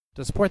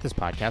To support this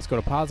podcast, go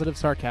to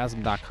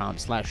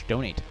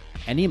positivesarcasm.com/donate.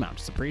 Any amount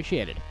is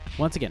appreciated.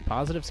 Once again,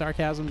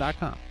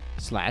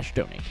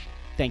 positivesarcasm.com/donate.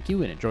 Thank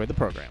you and enjoy the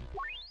program.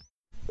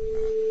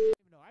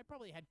 No, I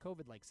probably had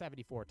COVID like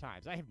 74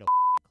 times. I have no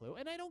clue,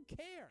 and I don't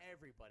care.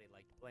 Everybody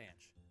liked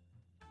Blanche.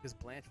 Because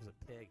Blanche was a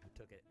pig who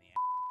took it in the ass.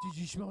 Did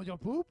you smell your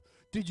poop?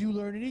 Did you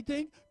learn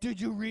anything?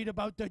 Did you read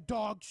about the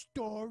dog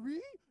story?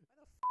 Why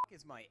the fuck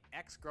is my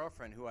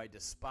ex-girlfriend, who I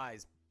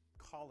despise,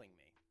 calling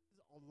me?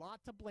 A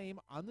lot to blame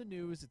on the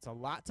news. It's a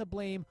lot to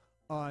blame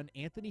on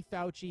Anthony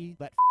Fauci,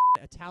 that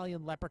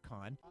Italian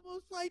leprechaun.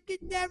 Almost like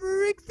it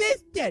never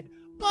existed,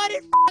 but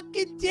it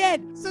fucking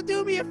did. So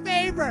do me a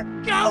favor,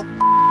 go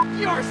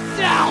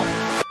yourself.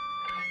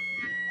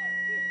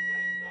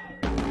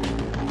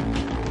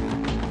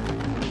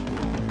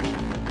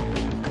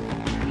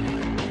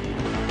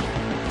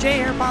 Jay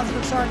here,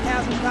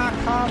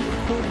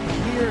 PositiveSarcasm.com, recording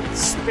here at the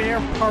Spare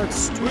Parts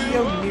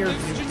Studio near New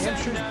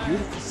Hampshire's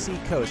beautiful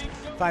seacoast.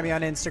 Find me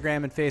on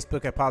Instagram and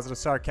Facebook at Positive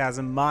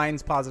Sarcasm.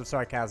 Mine's Positive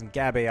Sarcasm,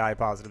 Gab AI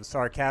Positive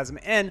Sarcasm.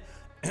 And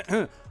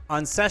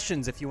on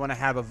Sessions, if you want to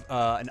have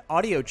an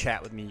audio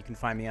chat with me, you can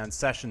find me on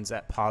Sessions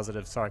at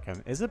Positive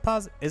Sarcasm. Is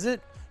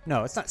it?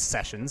 No, it's not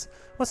Sessions.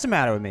 What's the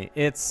matter with me?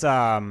 It's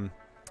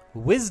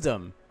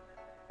Wisdom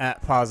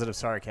at Positive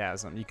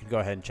Sarcasm. You can go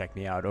ahead and check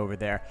me out over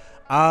there.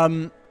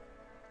 I'm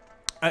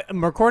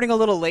recording a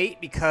little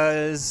late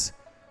because...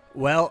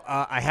 Well,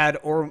 I had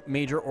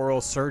major oral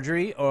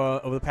surgery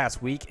over the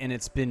past week, and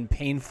it's been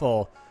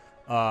painful,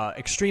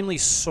 extremely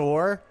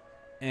sore,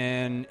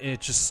 and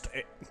it just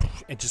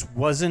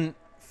wasn't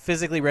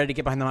physically ready to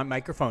get behind the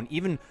microphone.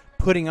 Even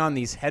putting on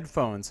these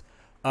headphones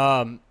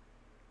was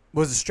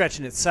a stretch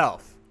in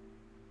itself.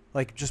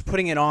 Like, just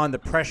putting it on, the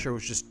pressure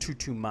was just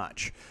too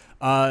much.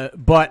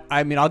 But,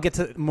 I mean, I'll get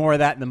to more of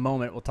that in a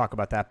moment. We'll talk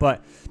about that.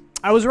 But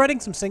I was writing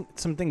some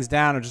things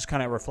down and just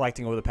kind of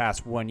reflecting over the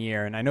past 1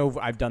 year. And I know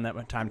I've done that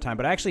from time to time,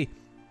 but I've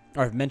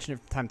mentioned it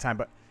from time to time.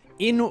 But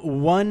in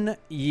 1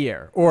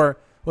 year, or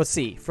let's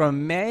see,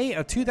 from May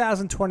of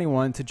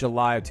 2021 to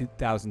July of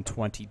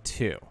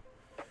 2022,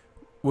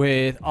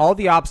 with all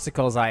the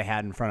obstacles I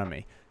had in front of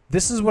me,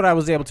 this is what I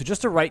was able to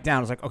just to write down.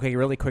 I was like, okay,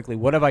 really quickly,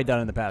 what have I done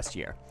in the past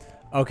year?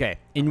 Okay,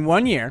 in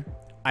 1 year,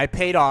 I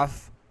paid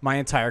off my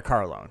entire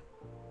car loan.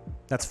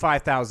 That's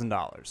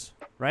 $5,000,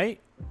 right?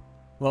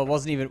 Well, it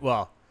wasn't even,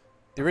 the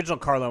original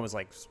car loan was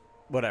like,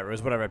 whatever. It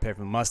was whatever I paid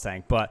for the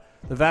Mustang. But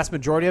the vast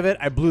majority of it,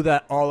 I blew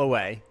that all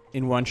away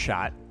in one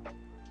shot.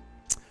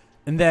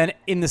 And then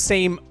in the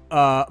same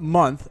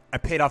month, I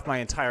paid off my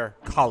entire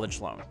college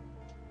loan.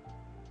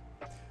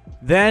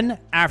 Then,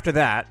 after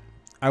that,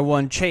 I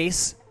won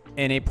Chase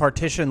in a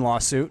partition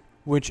lawsuit,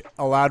 which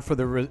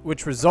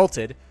which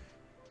resulted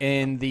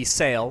in the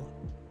sale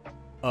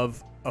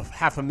of a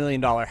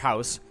 $500,000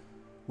 house,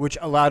 which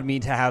allowed me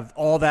to have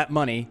all that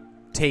money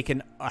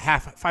taken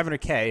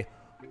 $500K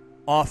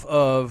off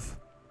of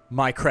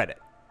my credit.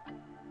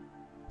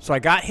 So I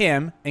got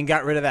him and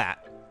got rid of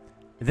that.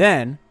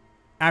 Then,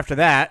 after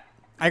that,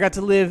 I got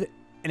to live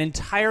an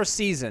entire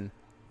season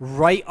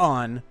right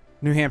on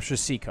New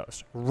Hampshire's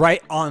seacoast,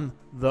 right on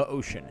the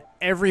ocean.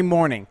 Every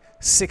morning,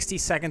 60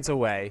 seconds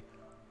away,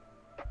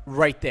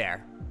 right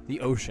there,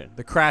 the ocean.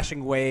 The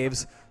crashing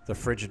waves, the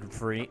frigid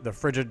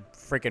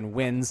freaking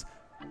winds,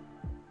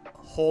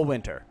 whole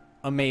winter.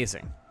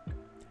 Amazing.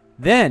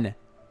 Then,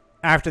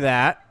 after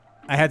that,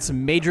 I had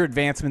some major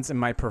advancements in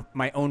my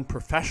own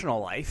professional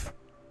life.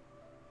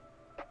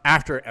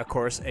 After, of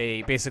course,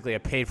 basically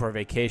a paid-for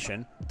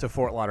vacation to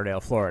Fort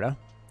Lauderdale, Florida.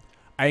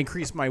 I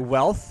increased my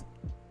wealth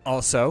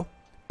also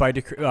by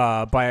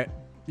I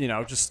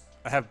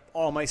have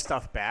all my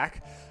stuff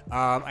back.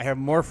 I have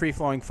more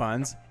free-flowing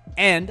funds,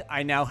 and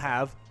I now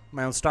have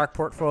my own stock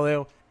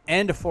portfolio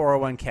and a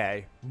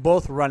 401k,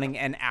 both running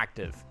and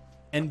active,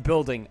 and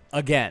building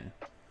again.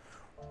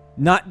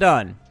 Not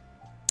done.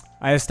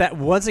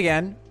 Once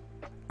again,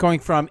 going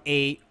from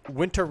a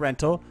winter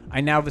rental,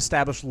 I now have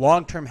established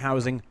long-term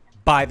housing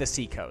by the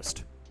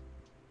seacoast.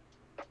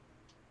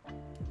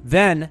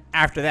 Then,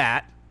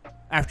 after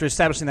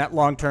establishing that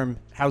long-term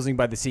housing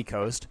by the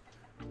seacoast,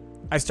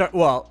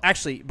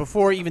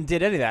 before I even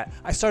did any of that,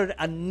 I started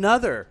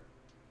another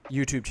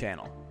YouTube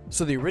channel.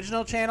 So the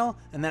original channel,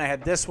 and then I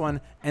had this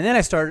one, and then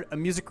I started a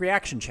music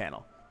reaction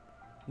channel.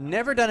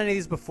 Never done any of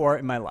these before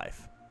in my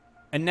life.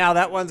 And now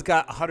that one's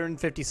got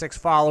 156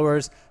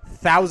 followers,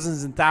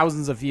 thousands and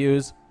thousands of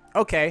views.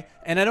 Okay,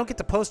 and I don't get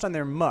to post on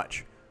there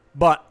much,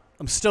 but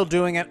I'm still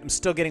doing it. I'm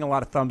still getting a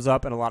lot of thumbs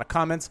up and a lot of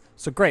comments.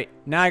 So great.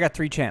 Now I got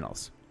 3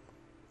 channels.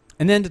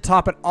 And then to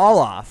top it all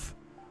off,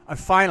 I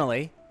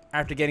finally,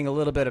 after getting a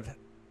little bit of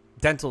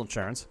dental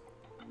insurance,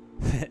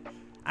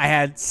 I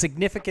had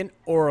significant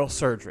oral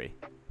surgery.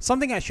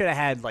 Something I should have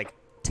had like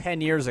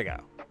 10 years ago.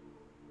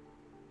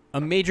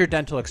 A major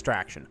dental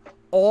extraction.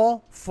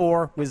 All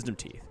 4 wisdom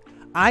teeth.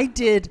 I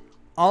did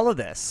all of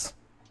this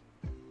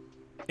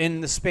in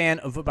the span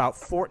of about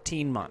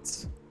 14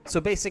 months.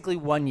 So basically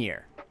 1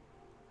 year.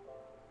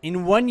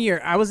 In 1 year,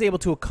 I was able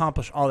to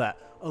accomplish all that.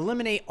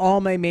 Eliminate all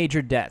my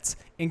major debts.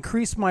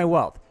 Increase my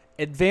wealth.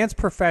 Advance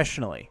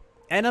professionally.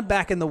 And I'm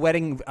back in the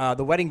wedding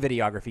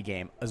videography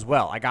game as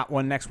well. I got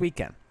one next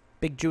weekend.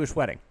 Big Jewish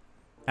wedding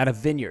at a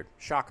vineyard.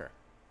 Shocker.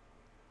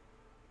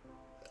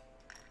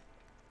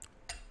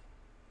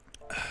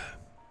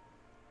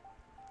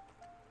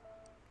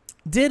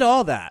 Did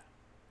all that.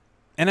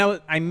 And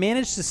I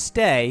managed to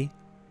stay.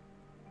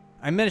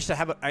 I managed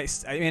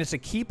to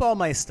keep all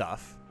my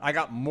stuff. I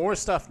got more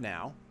stuff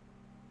now.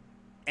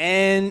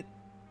 And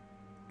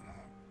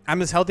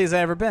I'm as healthy as I've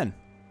ever been.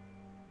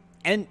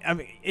 And I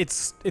mean,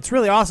 it's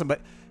really awesome.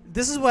 But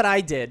this is what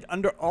I did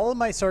under all of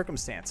my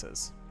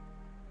circumstances.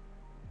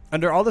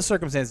 Under all the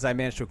circumstances, I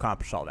managed to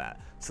accomplish all that.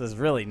 So there's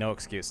really no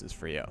excuses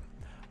for you.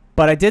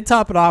 But I did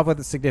top it off with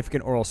a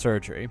significant oral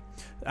surgery.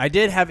 I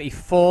did have a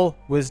full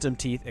wisdom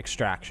teeth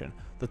extraction.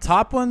 The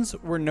top ones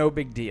were no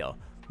big deal.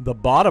 The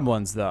bottom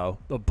ones, though,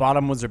 the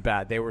bottom ones are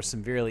bad. They were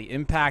severely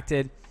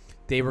impacted.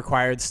 They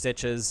required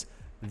stitches.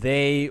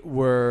 They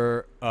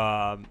are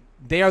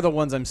the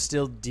ones I'm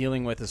still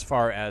dealing with as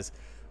far as,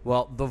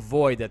 well, the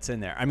void that's in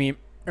there. I mean,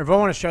 if I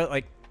want to show,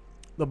 like,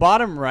 the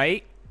bottom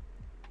right,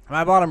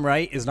 my bottom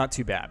right is not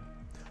too bad.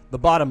 The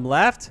bottom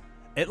left,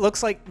 it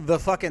looks like the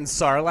fucking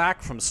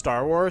Sarlacc from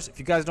Star Wars. If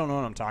you guys don't know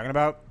what I'm talking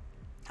about,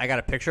 I got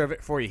a picture of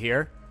it for you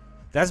here.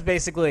 That's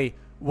basically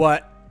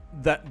what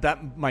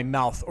that my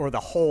mouth, or the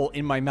hole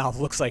in my mouth,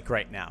 looks like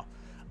right now.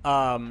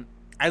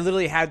 I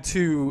literally had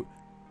to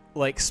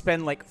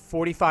spend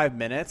 45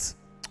 minutes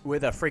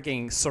with a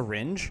freaking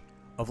syringe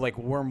of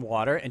warm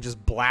water and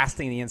just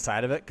blasting the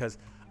inside of it, because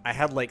I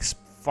had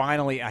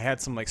finally I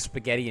had some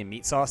spaghetti and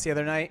meat sauce the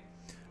other night.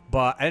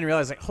 But I didn't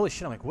realize, holy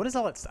shit, I'm what is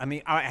all that? I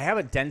mean, I have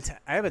a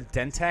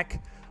Dentec.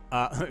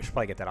 I should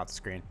probably get that off the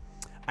screen.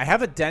 I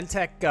have a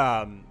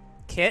Dentec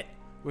kit,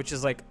 which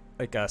is like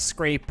a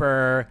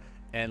scraper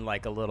and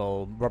a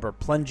little rubber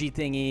plungy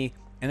thingy.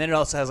 And then it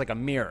also has a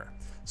mirror.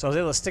 So I was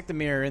able to stick the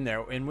mirror in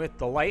there. And with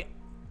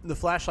the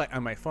flashlight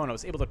on my phone, I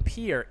was able to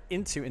peer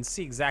into and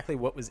see exactly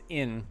what was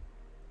in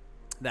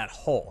that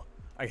hole.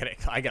 I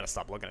gotta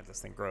stop looking at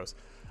this thing. Gross.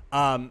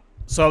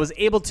 So I was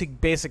able to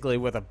basically,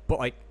 with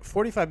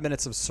 45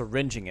 minutes of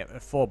syringing it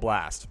at full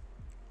blast.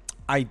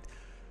 I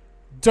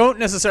don't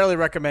necessarily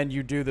recommend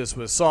you do this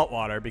with salt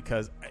water,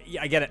 because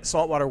I get it,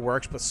 salt water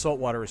works, but salt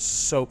water is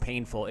so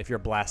painful if you're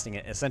blasting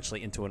it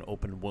essentially into an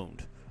open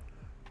wound.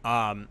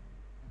 And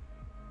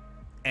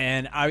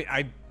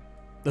I'm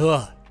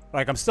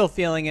still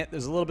feeling it.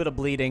 There's a little bit of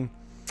bleeding,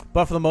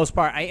 but for the most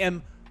part, I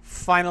am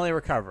finally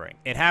recovering.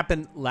 It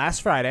happened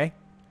last Friday.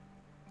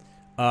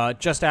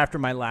 Just after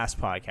my last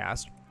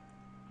podcast.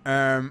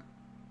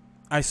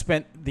 I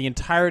spent the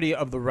entirety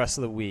of the rest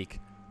of the week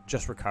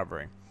just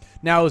recovering.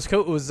 Now,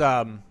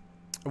 I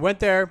went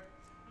there.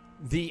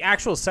 The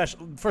actual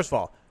session, first of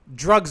all,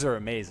 drugs are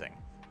amazing.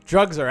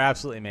 Drugs are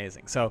absolutely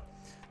amazing. So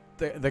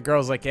the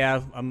girl's like,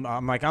 yeah, I'm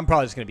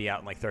probably just going to be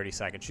out in 30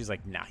 seconds. She's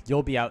like, nah,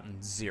 you'll be out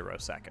in 0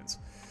 seconds.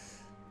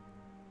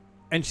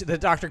 And the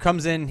doctor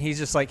comes in. He's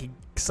just he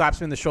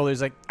slaps me in the shoulder.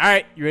 He's like, all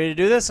right, you ready to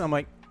do this? I'm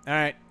like, all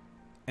right.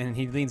 And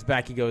he leans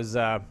back. He goes,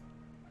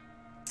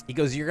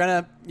 you're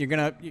gonna,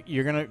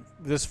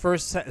 this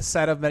first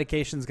set of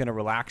medication is gonna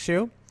relax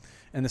you,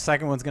 and the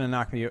second one's gonna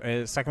knock you out.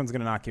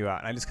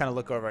 And I just kind of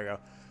look over. I go,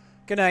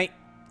 good night,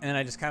 and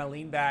I just kind of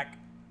lean back,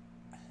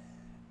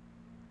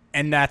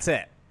 and that's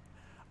it.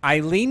 I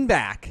lean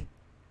back,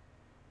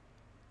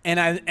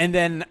 and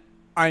then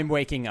I'm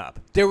waking up.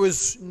 There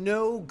was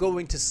no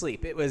going to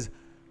sleep. It was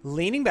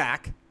leaning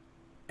back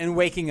and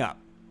waking up.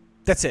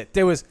 That's it.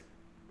 There was.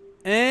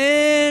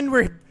 And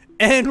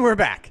we're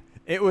back.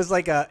 It was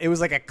like a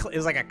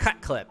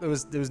cut clip. There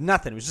was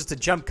nothing. It was just a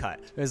jump cut.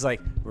 It was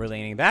we're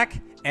leaning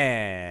back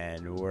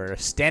and we're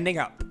standing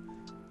up.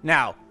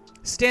 Now,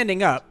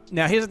 standing up.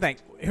 Now, here's the thing.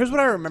 Here's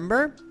what I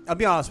remember. I'll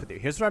be honest with you.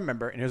 Here's what I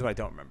remember, and here's what I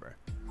don't remember.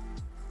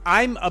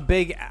 I'm a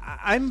big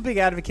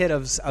advocate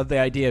of the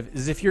idea of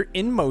is if you're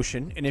in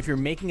motion and if you're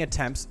making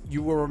attempts,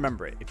 you will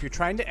remember it. If you're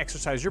trying to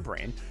exercise your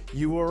brain,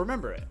 you will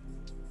remember it.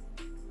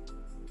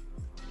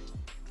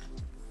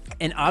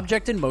 An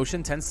object in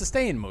motion tends to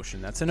stay in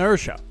motion. That's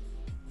inertia.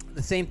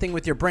 The same thing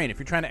with your brain. If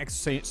you're trying to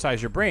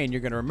exercise your brain,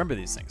 you're going to remember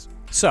these things.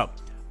 So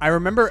I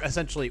remember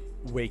essentially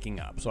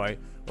waking up. So I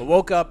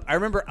woke up. I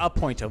remember a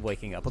point of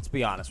waking up. Let's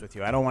be honest with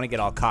you. I don't want to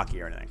get all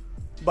cocky or anything.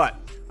 But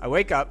I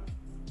wake up.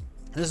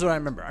 This is what I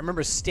remember. I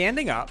remember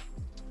standing up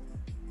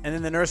and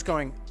then the nurse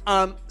going,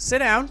 sit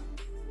down.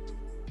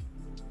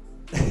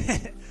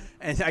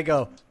 And I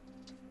go,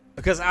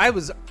 because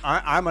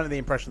I'm under the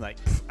impression I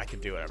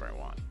could do whatever I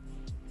want.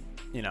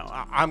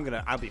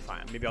 I'll be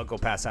fine. Maybe I'll go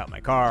pass out in my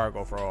car or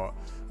go for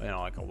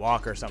a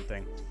walk or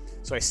something.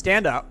 So I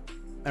stand up.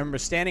 I remember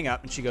standing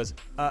up and she goes,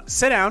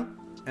 sit down.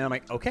 And I'm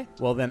like, okay,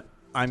 well then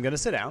I'm going to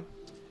sit down.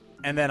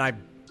 And then I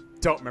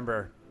don't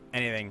remember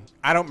anything.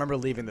 I don't remember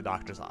leaving the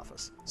doctor's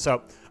office.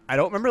 So I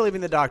don't remember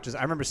leaving the doctor's.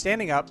 I remember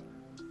standing up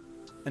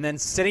and then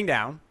sitting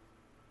down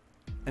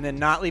and then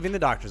not leaving the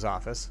doctor's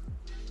office.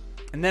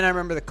 And then I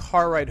remember the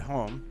car ride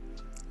home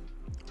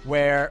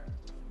where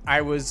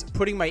I was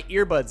putting my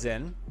earbuds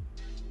in,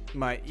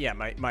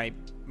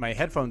 my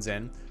headphones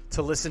in,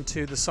 to listen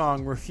to the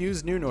song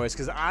Refuse New Noise,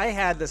 because I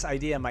had this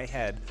idea in my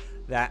head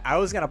that I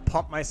was going to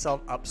pump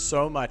myself up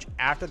so much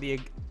after the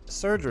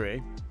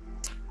surgery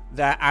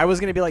that I was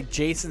going to be like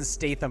Jason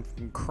Statham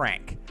from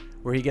Crank,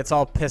 where he gets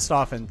all pissed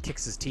off and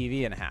kicks his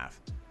TV in half.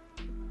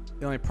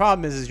 The only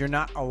problem is you're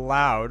not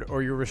allowed,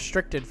 or you're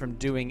restricted from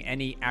doing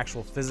any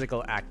actual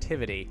physical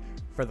activity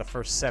for the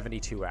first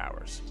 72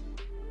 hours.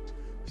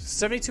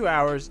 72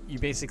 hours, you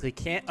basically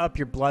can't up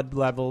your blood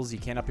levels, you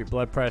can't up your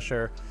blood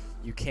pressure,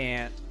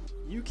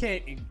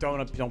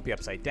 don't be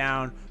upside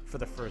down for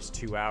the first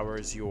 2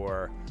 hours.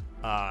 You're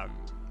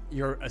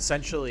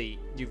essentially,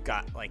 you've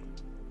got like,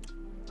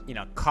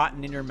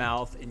 cotton in your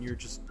mouth and you're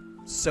just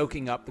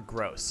soaking up the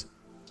gross.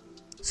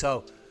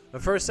 So the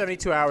first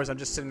 72 hours, I'm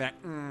just sitting there,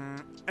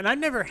 and I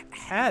never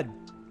had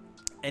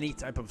any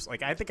type of,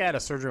 like, I think I had a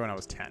surgery when I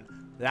was 10.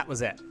 That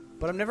was it.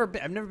 But I've never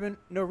been,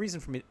 no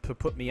reason for me to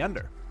put me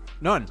under.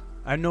 None.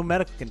 I have no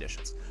medical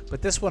conditions.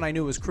 But this one I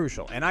knew was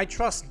crucial. And I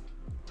trust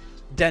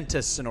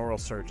dentists and oral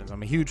surgeons.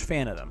 I'm a huge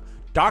fan of them.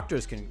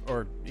 Doctors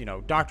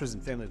doctors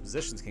and family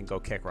physicians can go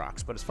kick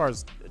rocks. But as far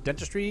as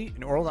dentistry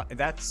and oral,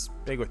 that's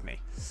big with me.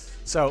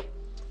 So,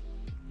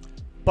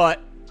 but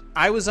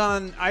I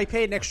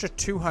paid an extra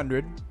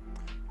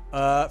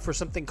 $200 for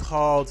something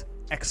called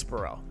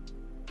Exparel.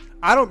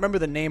 I don't remember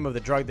the name of the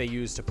drug they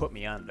used to put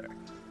me under,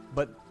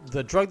 but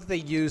the drug that they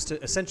used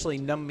to essentially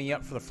numb me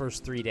up for the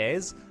first 3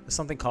 days is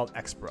something called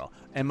Exparel.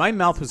 And my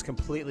mouth was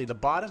completely, the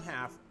bottom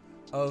half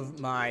of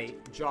my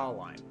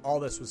jawline, all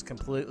this was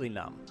completely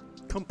numb.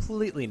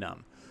 Completely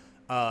numb.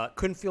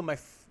 Couldn't feel my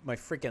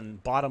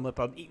freaking bottom lip.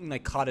 I'm eating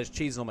like cottage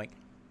cheese, and I'm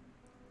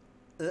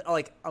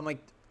like,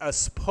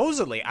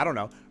 supposedly, I don't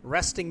know,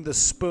 resting the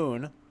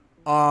spoon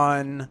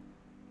on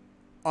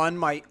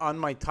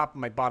my top of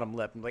my bottom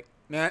lip. I'm like,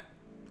 nah,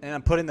 and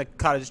I'm putting the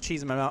cottage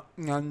cheese in my mouth.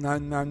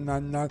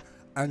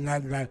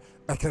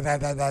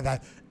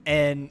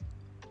 And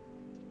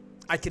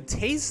I could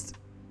taste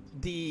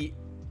the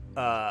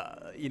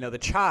the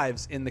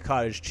chives in the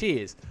cottage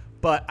cheese,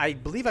 but I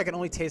believe I can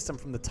only taste them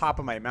from the top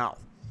of my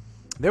mouth.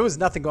 There was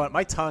nothing going on.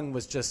 My tongue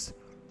was just,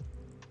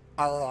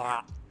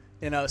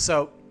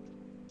 so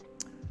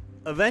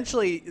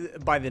eventually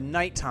by the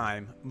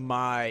nighttime,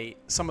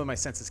 some of my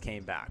senses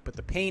came back, but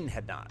the pain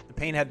had not. The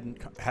pain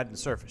hadn't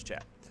surfaced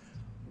yet.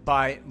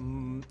 By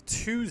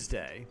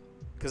Tuesday,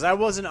 because I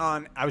was just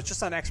on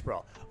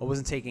Exparel. I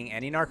wasn't taking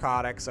any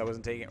narcotics. I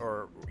wasn't taking,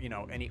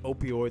 any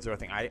opioids or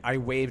anything. I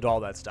waived all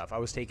that stuff. I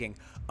was taking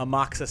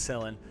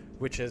amoxicillin,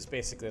 which is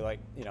basically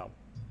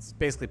it's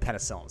basically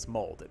penicillin. It's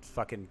mold. It's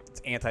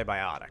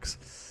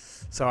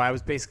antibiotics. So I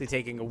was basically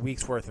taking a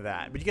week's worth of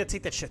that. But you got to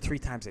take that shit 3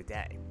 times a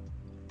day.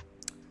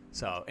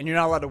 So, and you're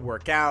not allowed to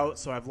work out.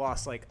 So I've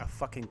lost like a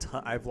fucking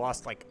ton. I've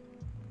lost like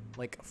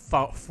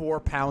 4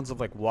 pounds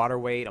of like water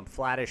weight. I'm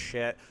flat as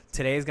shit.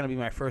 Today is going to be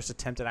my first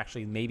attempt at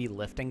actually maybe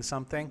lifting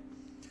something,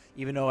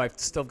 even though I've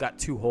still got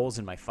 2 holes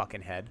in my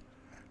fucking head.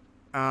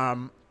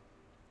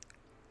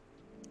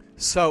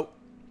 So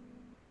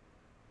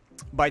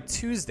by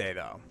Tuesday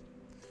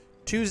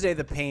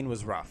the pain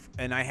was rough,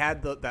 and I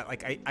had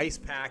that ice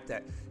pack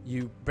that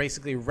you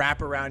basically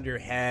wrap around your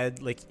head,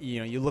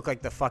 you look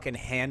like the fucking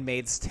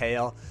Handmaid's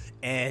Tale,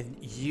 and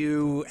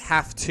you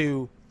have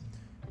to.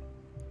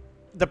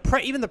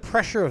 Even the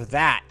pressure of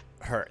that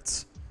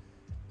hurts,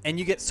 and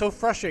you get so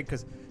frustrated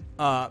because,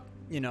 I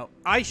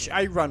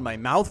run my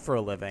mouth for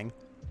a living.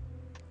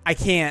 I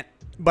can't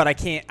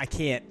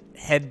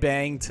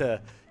headbang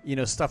to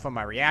stuff on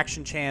my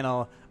reaction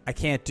channel. I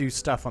can't do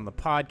stuff on the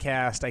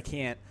podcast. I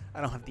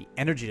don't have the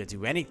energy to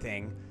do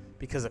anything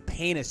because the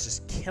pain is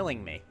just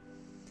killing me.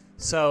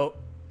 So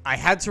I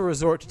had to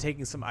resort to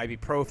taking some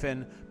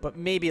ibuprofen, but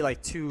maybe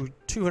like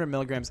 200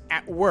 milligrams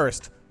at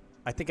worst.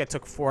 I think I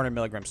took 400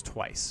 milligrams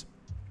twice.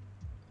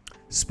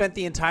 Spent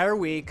the entire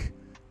week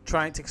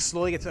trying to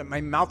slowly get to it. My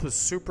mouth was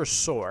super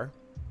sore.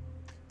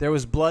 There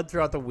was blood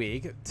throughout the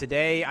week.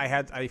 Today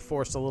I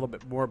forced a little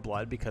bit more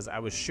blood because I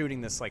was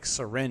shooting this like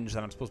syringe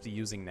that I'm supposed to be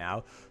using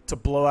now to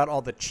blow out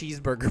all the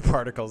cheeseburger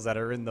particles that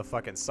are in the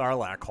fucking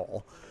Sarlacc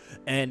hole.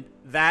 And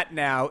that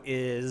now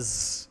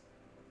is,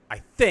 I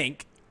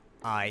think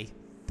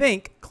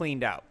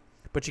cleaned out.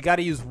 But you got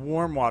to use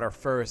warm water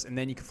first, and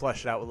then you can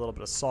flush it out with a little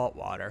bit of salt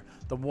water.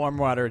 The warm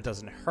water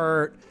doesn't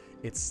hurt.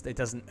 It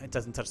doesn't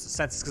touch the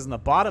senses, because in the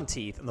bottom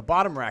teeth, in the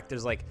bottom rack,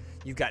 there's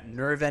you've got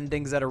nerve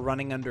endings that are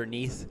running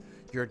underneath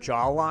your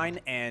jawline,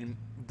 and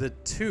the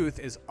tooth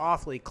is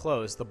awfully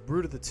close. The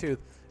root of the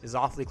tooth is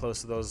awfully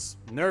close to those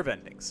nerve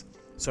endings.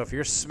 So if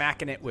you're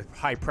smacking it with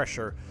high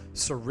pressure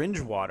syringe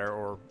water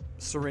or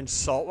syringe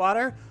salt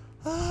water,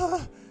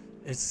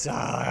 it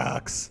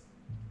sucks.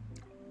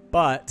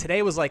 But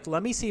today was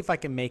let me see if I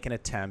can make an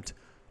attempt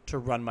to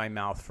run my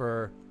mouth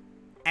for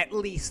at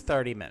least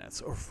 30 minutes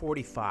or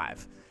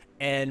 45.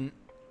 And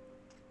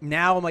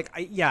now I'm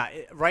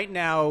right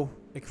now,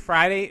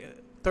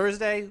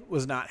 Thursday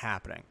was not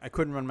happening. I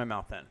couldn't run my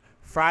mouth then.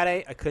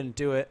 Friday, I couldn't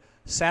do it.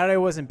 Saturday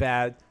wasn't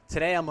bad.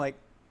 Today I'm like,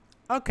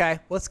 okay,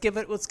 let's give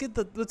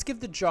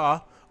the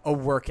jaw a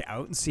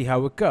workout and see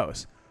how it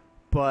goes.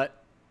 But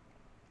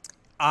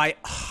I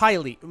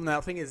highly. Now,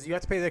 the thing is, you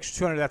have to pay the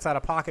extra $200. That's out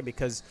of pocket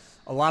because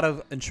a lot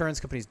of insurance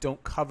companies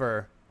don't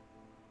cover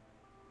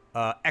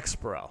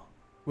Exparel,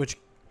 which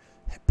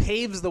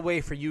paves the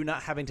way for you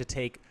not having to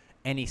take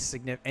any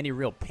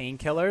real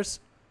painkillers.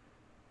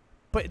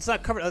 But it's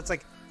not covered. It's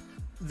like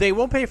they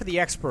won't pay for the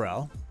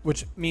Exparel,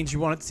 which means you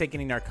won't have to take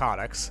any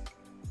narcotics.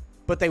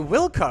 But they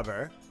will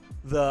cover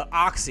the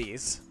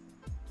oxys.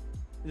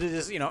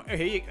 Just,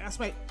 that's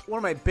one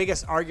of my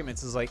biggest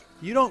arguments is like,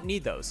 you don't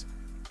need those.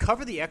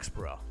 Cover the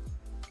Exparel.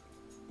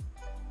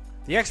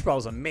 The Exparel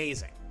is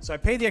amazing. So I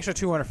paid the extra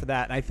 $200 for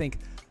that, and I think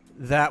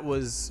that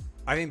was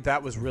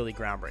really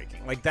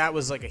groundbreaking. Like, that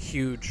was like a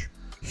huge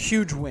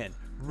win.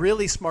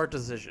 Really smart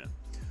decision.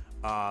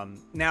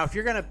 Now, if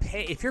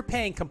you're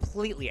paying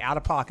completely out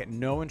of pocket,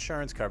 no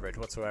insurance coverage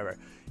whatsoever,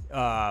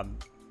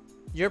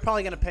 you're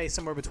probably gonna pay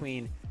somewhere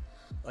between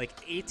like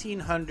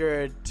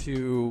 $1,800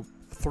 to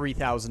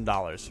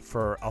 $3,000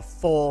 for a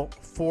full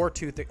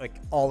 4-tooth, like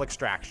all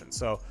extraction.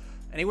 So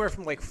anywhere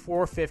from like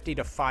 $450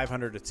 to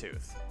 $500 a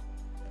tooth.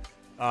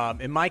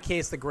 In my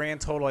case, the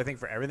grand total I think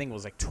for everything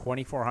was like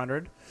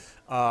 $2,400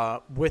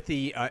 with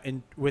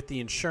the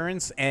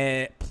insurance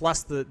and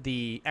plus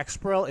the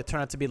Exparel. It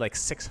turned out to be like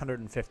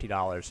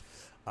 $650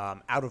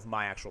 out of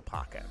my actual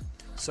pocket.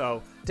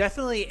 So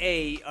definitely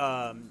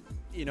a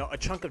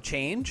chunk of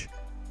change,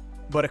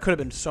 but it could have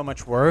been so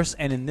much worse.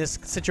 And in this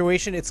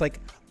situation, it's like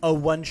a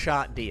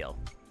one-shot deal.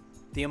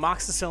 The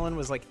amoxicillin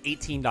was like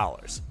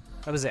 $18.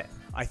 That was it.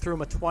 I threw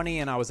him a 20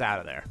 and I was out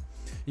of there.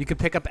 You could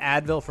pick up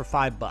Advil for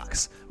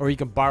 $5, or you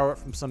can borrow it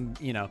from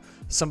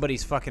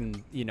somebody's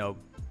fucking,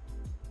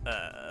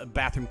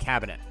 bathroom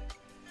cabinet.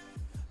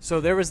 So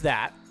there was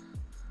that.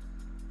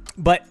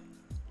 But,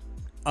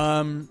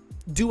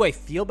 do I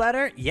feel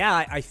better? Yeah,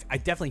 I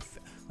definitely,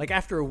 like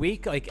after a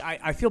week, like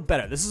I feel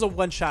better. This is a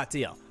one-shot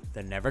deal.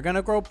 They're never going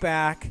to grow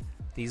back.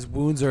 These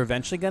wounds are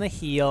eventually going to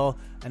heal.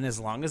 And as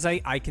long as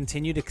I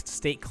continue to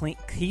stay clean,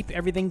 keep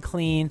everything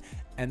clean,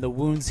 and the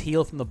wounds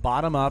heal from the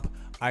bottom up,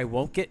 I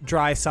won't get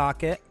dry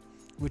socket,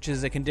 which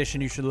is a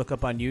condition you should look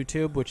up on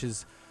YouTube, which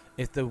is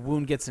if the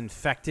wound gets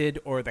infected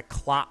or the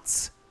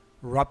clots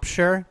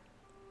rupture,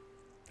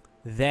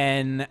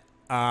 then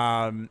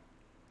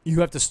you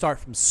have to start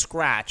from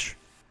scratch.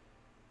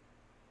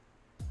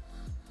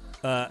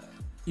 You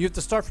have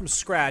to start from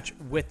scratch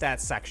with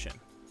that section,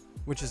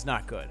 which is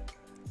not good.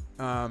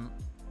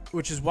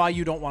 Which is why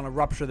you don't want to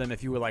rupture them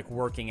if you were like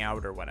working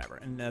out or whatever.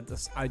 And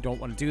I don't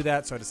want to do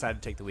that, so I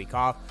decided to take the week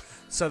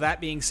off. So that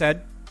being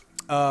said,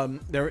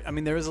 there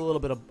was a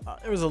little bit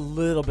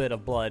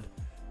of blood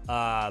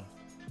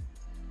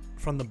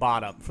from the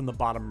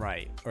bottom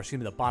right, or excuse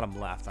me, the bottom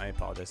left. I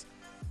apologize.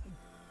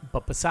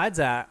 But besides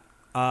that,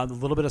 a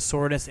little bit of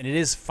soreness, and it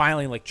is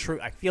finally like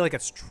true. I feel like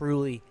it's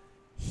truly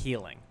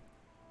healing.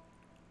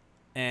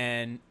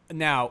 And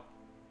now,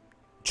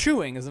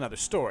 chewing is another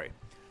story.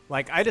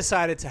 Like, I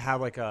decided to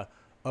have like a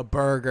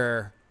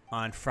burger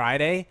on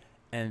Friday,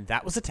 and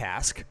that was a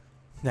task.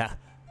 That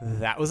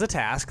was a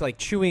task. Like,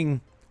 chewing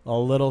a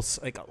little,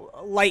 like,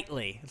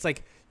 lightly. It's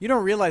like, you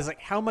don't realize like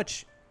how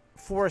much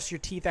force your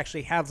teeth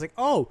actually have. It's like,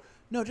 oh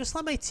no, just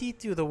let my teeth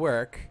do the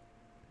work.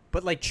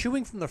 But like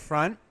chewing from the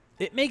front,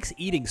 it makes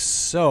eating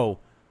so.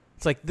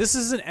 It's like, this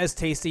isn't as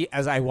tasty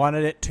as I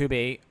wanted it to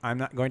be. I'm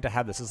not going to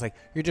have this. It's like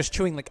you're just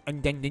chewing like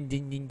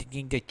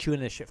chewing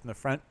this shit from the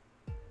front.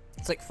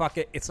 It's like, fuck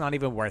it. It's not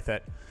even worth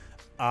it.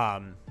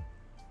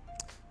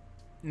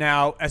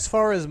 Now, as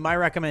far as my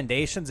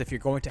recommendations, if you're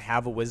going to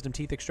have a wisdom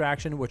teeth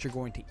extraction, what you're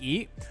going to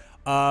eat,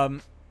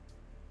 I'm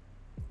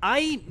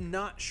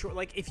not sure.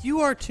 Like, if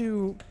you are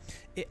to,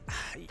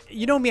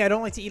 you know me, I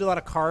don't like to eat a lot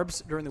of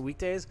carbs during the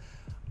weekdays.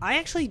 I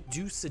actually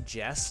do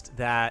suggest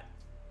that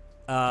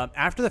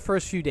after the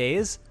first few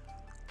days,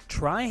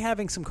 try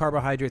having some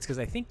carbohydrates, because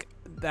I think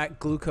that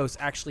glucose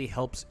actually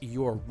helps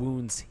your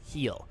wounds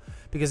heal.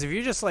 Because if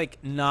you're just like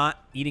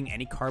not eating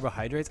any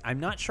carbohydrates, I'm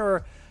not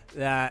sure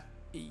that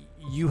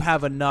you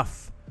have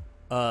enough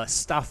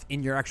stuff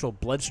in your actual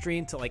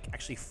bloodstream to like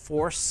actually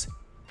force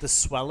the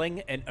swelling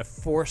and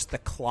force the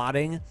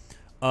clotting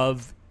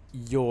of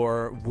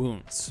your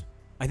wounds.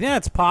 I think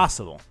that's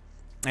possible.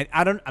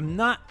 I'm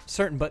not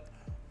certain, but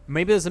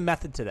maybe there's a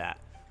method to that.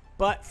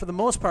 But for the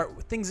most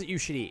part, things that you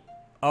should eat.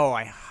 Oh,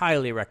 I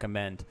highly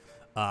recommend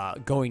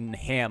going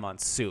ham on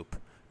soup.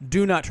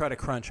 Do not try to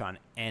crunch on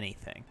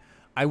anything.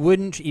 I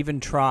wouldn't even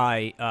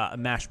try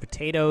mashed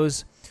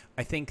potatoes.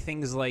 I think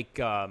things like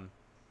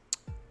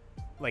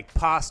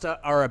pasta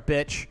are a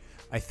bitch.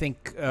 I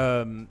think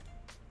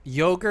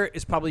yogurt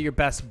is probably your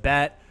best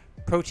bet.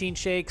 Protein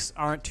shakes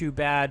aren't too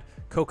bad.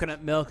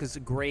 Coconut milk is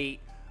great.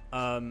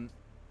 For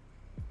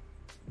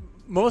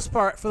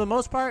the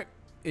most part,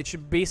 it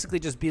should basically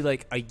just be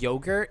like a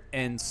yogurt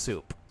and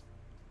soup.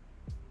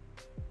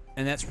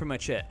 And that's pretty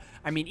much it.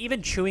 I mean,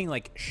 even chewing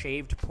like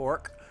shaved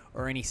pork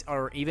or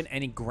even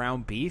any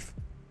ground beef,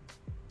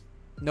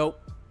 nope.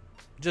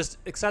 Just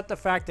accept the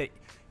fact that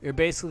you're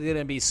basically going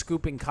to be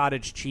scooping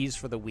cottage cheese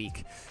for the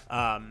week.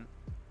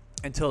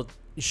 until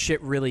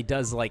shit really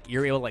does, like,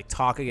 you're able to, like,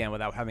 talk again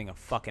without having a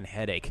fucking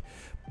headache.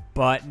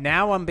 But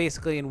now I'm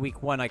basically in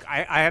week 1. Like,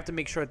 I have to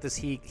make sure that this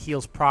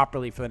heals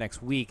properly for the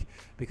next week,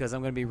 because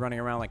I'm going to be running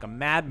around like a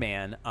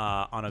madman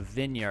on a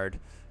vineyard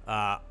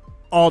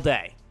all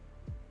day.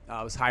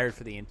 I was hired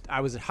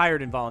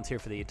and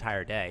volunteered for the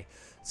entire day.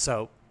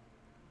 So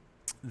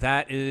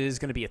that is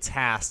going to be a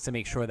task to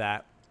make sure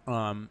that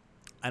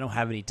I don't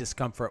have any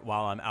discomfort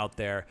while I'm out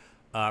there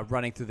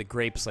running through the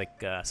grapes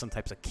like some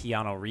types of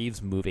Keanu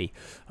Reeves movie.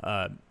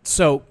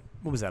 So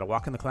what was that? A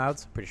Walk in the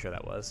Clouds? Pretty sure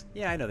that was.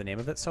 Yeah, I know the name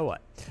of it. So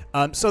what?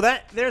 So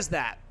there's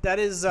that. That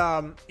is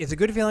it's a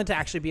good feeling to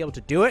actually be able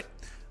to do it.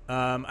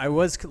 I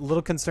was a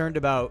little concerned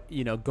about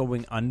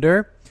going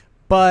under,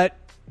 but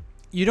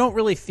you don't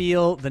really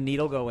feel the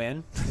needle go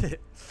in.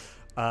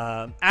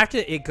 After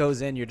it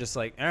goes in, you're just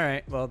like, all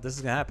right, well, this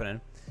is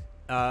happening.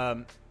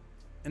 And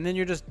then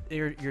you're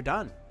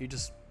done.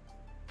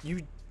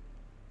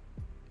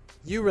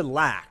 You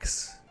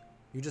relax.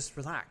 You just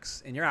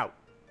relax and you're out.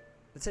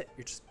 That's it.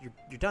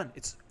 You're done.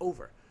 It's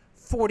over.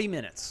 40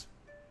 minutes.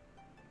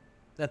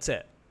 That's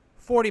it.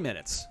 40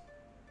 minutes.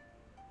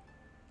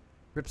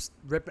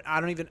 Rip. I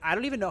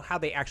don't even know how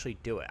they actually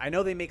do it. I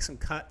know they make some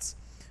cuts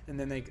and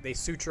then they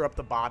suture up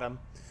the bottom.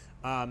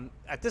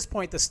 At this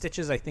point, the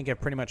stitches I think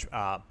have pretty much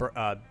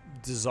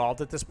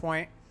dissolved at this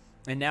point.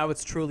 And now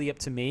it's truly up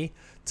to me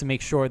to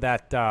make sure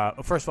that,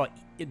 first of all,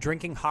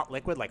 drinking hot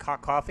liquid like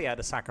hot coffee, I had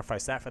to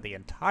sacrifice that for the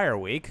entire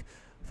week.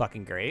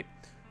 Fucking great.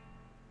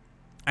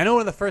 I know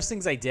one of the first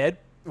things I did,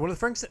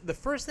 the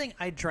first thing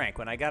I drank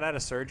when I got out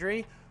of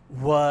surgery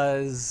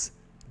was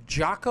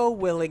Jocko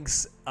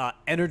Willink's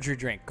energy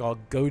drink called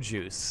Go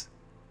Juice.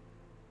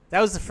 That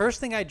was the first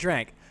thing I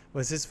drank,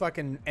 was his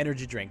fucking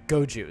energy drink,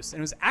 Go Juice. And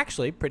it was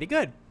actually pretty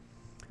good.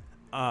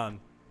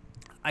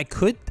 I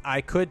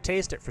could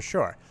taste it for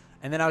sure.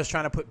 And then I was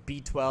trying to put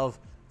B12,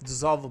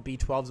 dissolvable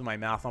B12s in my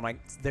mouth. I'm like,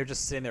 they're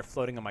just sitting there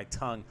floating on my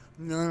tongue.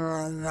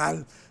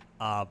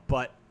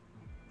 But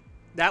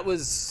that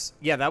was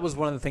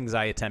one of the things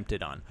I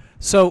attempted on.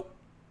 So,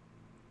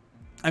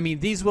 I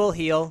mean, these will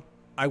heal.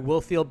 I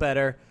will feel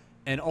better.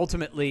 And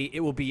ultimately,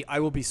 I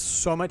will be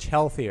so much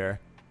healthier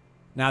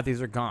now that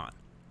these are gone.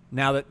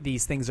 Now that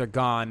these things are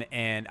gone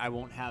and I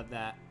won't have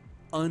that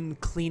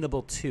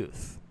uncleanable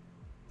tooth.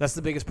 That's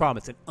the biggest problem.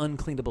 It's an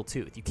uncleanable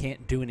tooth. You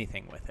can't do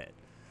anything with it.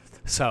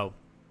 So,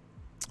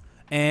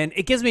 and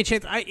it gives me a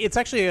chance. It's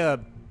actually I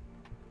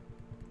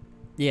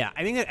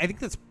think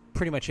that's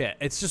pretty much it.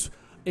 It's just,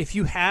 if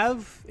you've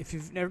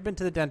never been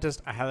to the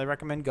dentist, I highly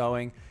recommend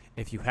going.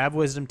 If you have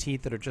wisdom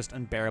teeth that are just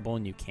unbearable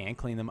and you can't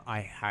clean them,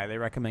 I highly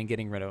recommend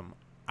getting rid of them.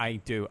 I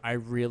do. I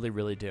really,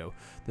 really do.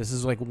 This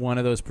is like one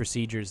of those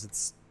procedures.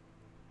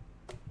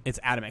 It's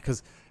adamant,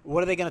 because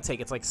what are they going to take?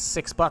 It's like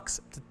 $6.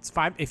 It's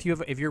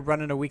 $5 if you're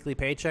running a weekly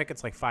paycheck.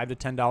 It's like $5 to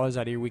 $10 out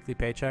of your weekly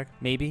paycheck,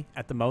 maybe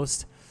at the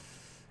most.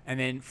 And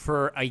then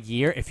for a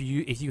year, if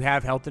you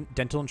have health and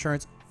dental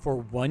insurance for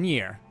 1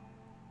 year,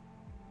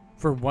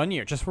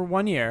 just for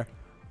 1 year,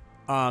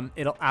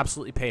 it'll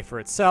absolutely pay for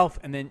itself.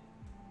 And then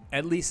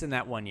at least in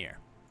that 1 year,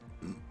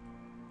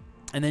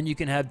 and then you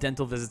can have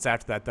dental visits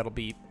after that. That'll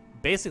be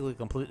basically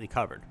completely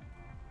covered.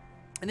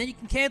 And then you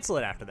can cancel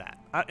it after that.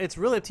 It's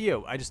really up to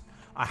you.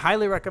 I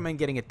highly recommend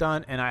getting it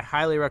done, and I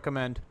highly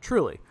recommend,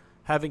 truly,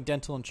 having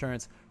dental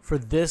insurance for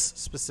this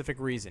specific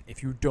reason,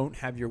 if you don't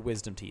have your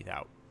wisdom teeth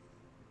out.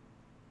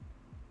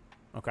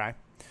 Okay?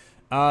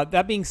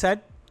 That being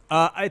said,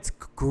 it's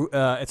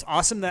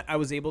awesome that I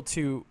was able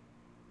to...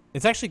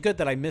 It's actually good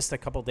that I missed a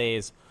couple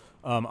days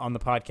on the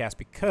podcast,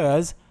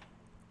 because...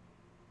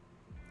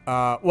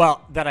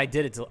 that I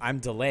did it. I'm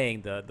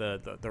delaying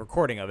the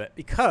recording of it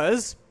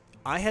because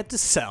I had to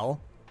sell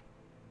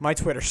my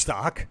Twitter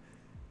stock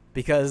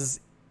because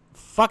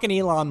fucking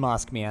Elon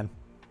Musk, man.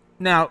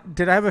 Now,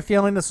 did I have a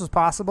feeling this was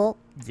possible?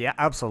 Yeah,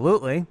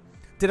 absolutely.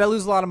 Did I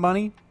lose a lot of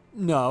money?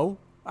 No,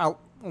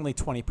 only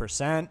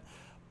 20%,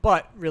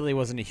 but really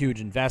wasn't a huge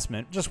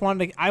investment.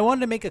 I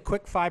wanted to make a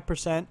quick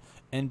 5%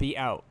 and be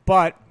out.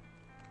 But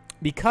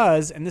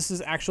because, and this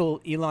is actual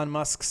Elon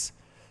Musk's.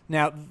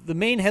 Now, the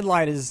main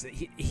headline is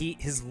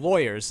his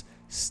lawyers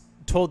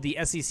told the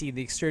SEC,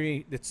 the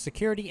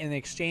Security and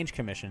Exchange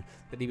Commission,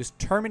 that he was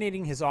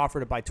terminating his offer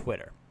to buy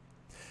Twitter.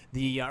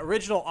 The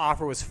original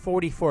offer was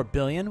 $44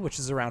 billion, which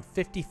is around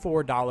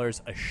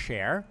 $54 a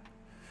share.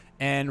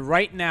 And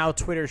right now,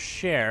 Twitter's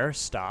share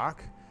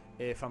stock,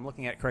 if I'm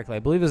looking at it correctly, I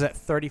believe it was at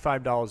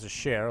 $35 a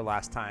share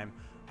last time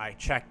I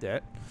checked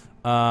it.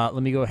 Let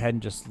me go ahead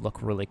and just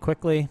look really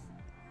quickly.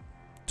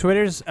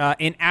 Twitter's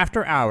in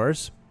after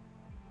hours.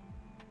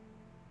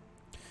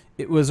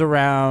 It was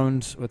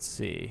around, let's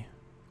see.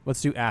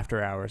 Let's do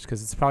after hours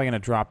because it's probably going to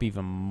drop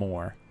even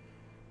more.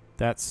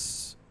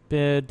 That's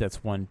bid.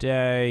 That's 1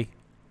 day.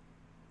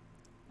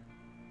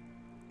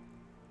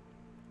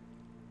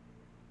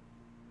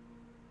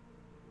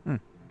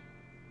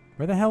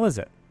 Where the hell is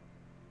it?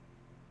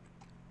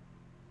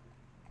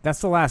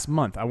 That's the last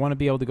month. I want to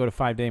be able to go to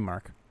 5-day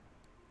mark.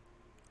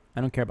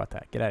 I don't care about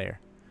that. Get out of here.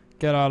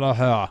 Get out of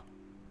here.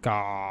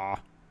 Gah.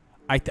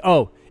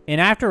 in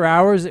after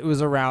hours, it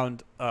was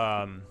around,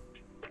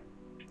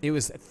 it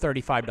was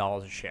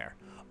 $35 a share.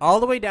 All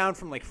the way down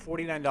from like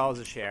 $49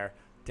 a share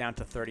down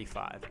to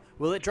 $35.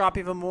 Will it drop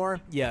even more?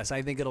 Yes,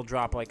 I think it'll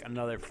drop like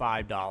another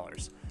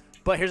 $5.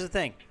 But here's the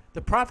thing.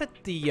 The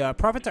profit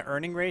to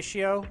earning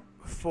ratio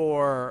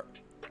for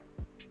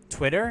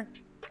Twitter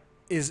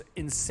is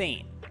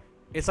insane.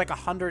 It's like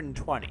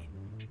 120.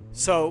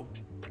 So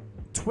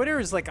Twitter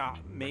is like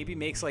maybe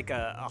makes like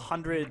a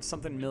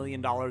 $100-something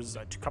million,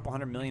 a couple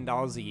 $100 million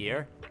a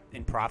year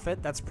in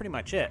profit. That's pretty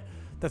much it.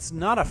 That's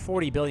not a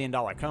 $40 billion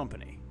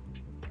company.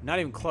 Not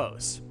even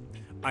close.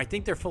 I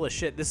think they're full of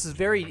shit. This is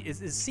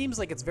it seems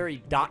like it's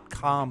very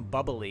 .com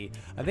bubbly.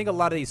 I think a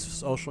lot of these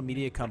social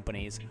media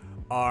companies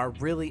are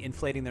really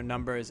inflating their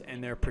numbers,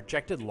 and their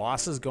projected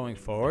losses going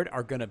forward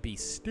are going to be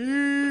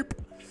steep.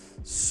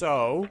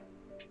 So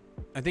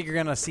I think you're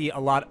going to see a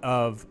lot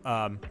of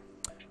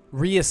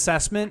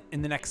reassessment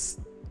in the next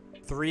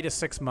 3 to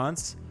 6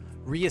 months,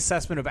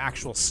 reassessment of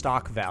actual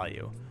stock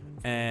value,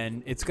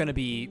 and it's going to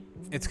be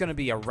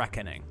a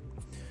reckoning.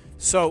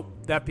 So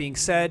that being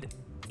said,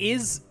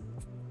 is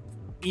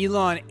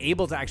Elon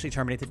able to actually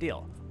terminate the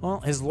deal?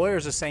 Well, his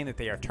lawyers are saying that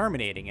they are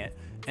terminating it,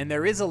 and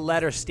there is a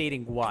letter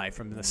stating why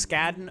from the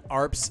Skadden,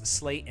 Arps,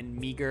 Slate, and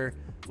Meager,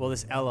 well,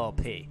 this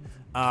LLP.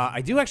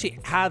 I do actually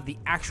have the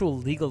actual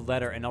legal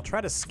letter, and I'll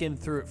try to skim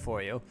through it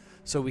for you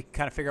so we can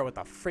kind of figure out what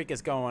the freak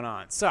is going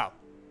on. So,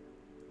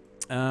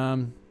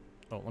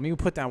 let me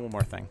put down one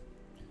more thing.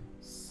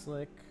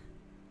 Slick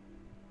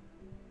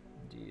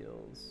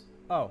deals.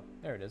 Oh,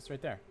 there it is,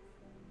 right there.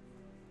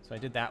 So I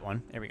did that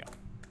one. There we go.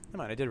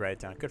 Come on, I did write it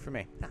down. Good for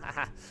me.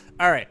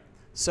 All right.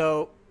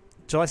 So,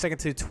 July 2nd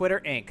to Twitter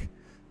Inc.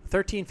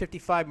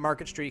 1355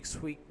 Market Street,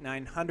 Suite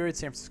 900,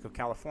 San Francisco,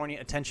 California.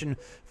 Attention,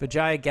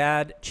 Vijay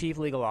Gad, Chief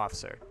Legal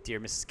Officer. Dear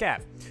Mrs.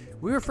 Gad,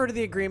 we refer to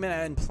the agreement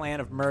and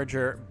plan of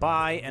merger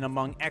by and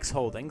among X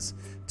Holdings,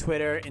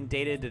 Twitter, and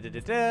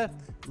dated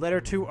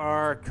letter to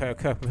our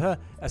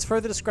as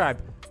further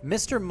described.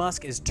 Mr.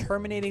 Musk is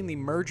terminating the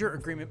merger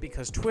agreement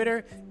because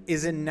Twitter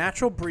is in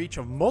natural breach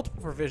of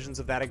multiple provisions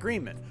of that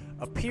agreement,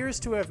 appears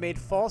to have made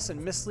false and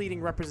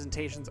misleading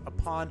representations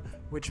upon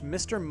which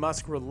Mr.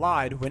 Musk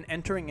relied when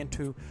entering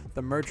into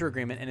the merger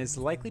agreement, and is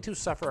likely to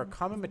suffer a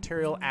common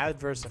material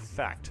adverse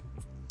effect.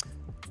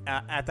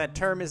 At that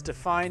term is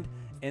defined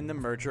in the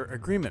merger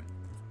agreement.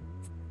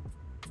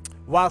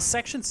 While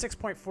Section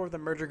 6.4 of the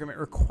merger agreement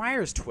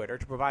requires Twitter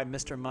to provide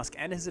Mr. Musk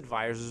and his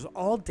advisors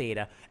all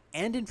data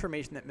and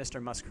information that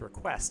Mr. Musk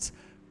requests,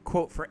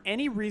 quote, for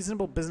any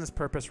reasonable business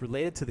purpose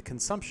related to the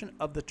consumption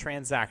of the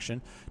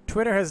transaction,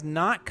 Twitter has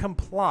not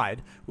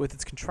complied with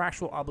its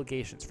contractual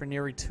obligations. For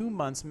nearly 2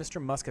 months,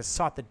 Mr. Musk has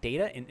sought the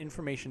data and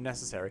information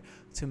necessary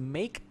to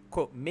make,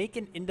 quote, make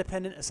an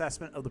independent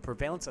assessment of the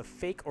prevalence of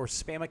fake or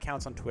spam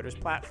accounts on Twitter's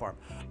platform.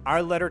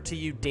 Our letter to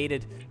you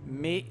dated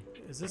May...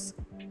 Is this...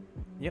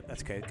 Yep,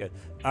 that's good. Good.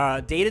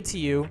 Dated to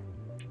you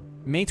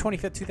May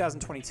 25th,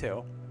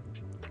 2022.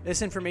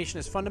 This information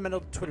is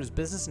fundamental to Twitter's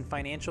business and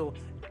financial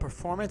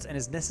performance and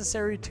is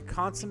necessary to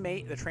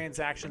consummate the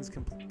transactions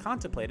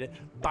contemplated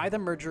by the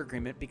merger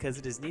agreement because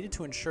it is needed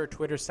to ensure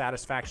Twitter's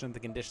satisfaction of the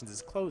conditions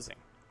is closing.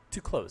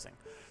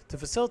 To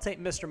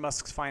facilitate Mr.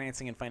 Musk's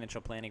financing and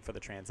financial planning for the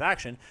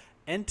transaction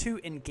and to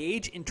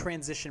engage in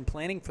transition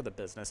planning for the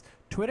business,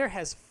 Twitter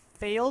has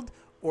failed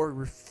or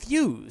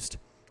refused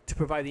to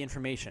provide the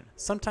information.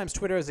 Sometimes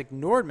Twitter has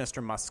ignored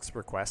Mr. Musk's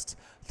requests,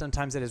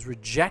 sometimes it has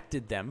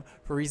rejected them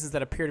for reasons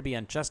that appear to be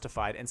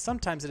unjustified, and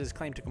sometimes it has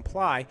claimed to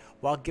comply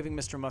while giving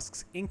Mr.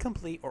 Musk's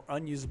incomplete or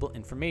unusable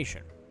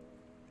information.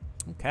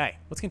 Okay,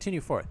 let's continue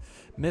forth.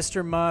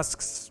 Mr.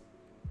 Musk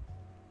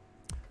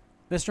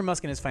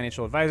and his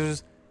financial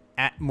advisors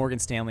at Morgan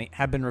Stanley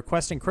have been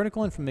requesting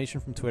critical information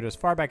from Twitter as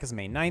far back as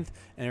May 9th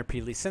and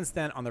repeatedly since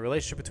then on the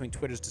relationship between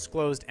Twitter's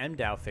disclosed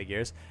MDAO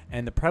figures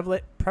and the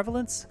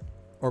prevalence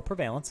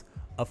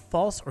of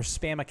false or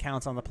spam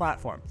accounts on the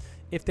platform.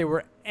 If there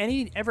were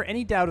ever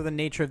any doubt of the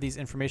nature of these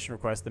information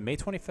requests, the May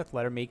 25th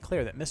letter made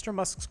clear that Mr.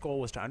 Musk's goal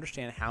was to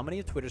understand how many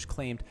of Twitter's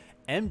claimed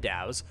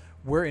MDAOs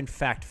were in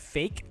fact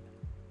fake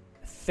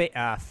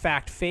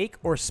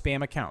or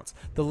spam accounts.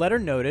 The letter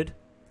noted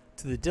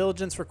to the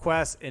diligence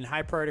request and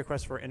high priority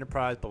requests for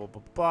enterprise, blah, blah,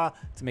 blah, blah,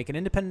 to make an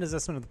independent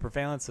assessment of the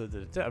prevalence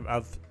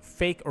of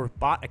fake or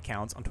bot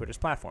accounts on Twitter's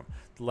platform.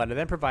 The letter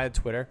then provided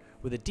Twitter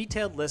with a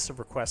detailed list of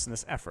requests in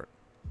this effort.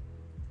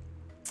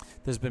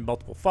 There's been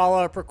multiple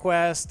follow-up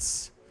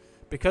requests.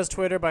 Because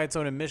Twitter, by its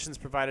own admissions,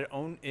 provided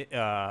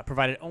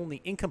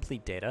only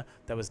incomplete data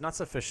that was not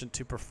sufficient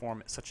to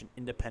perform such an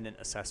independent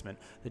assessment,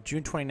 the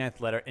June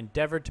 29th letter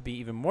endeavored to be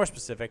even more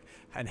specific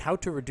on how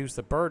to reduce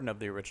the burden of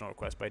the original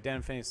request by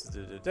identifying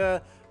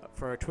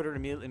for Twitter to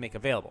immediately make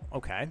available.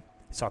 Okay.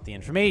 Sought the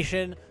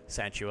information,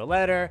 sent you a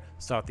letter,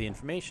 sought the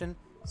information,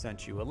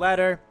 sent you a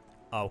letter.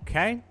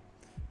 Okay.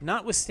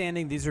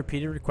 Notwithstanding these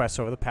repeated requests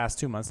over the past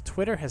 2 months,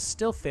 Twitter has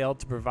still failed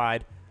to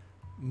provide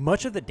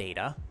much of the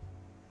data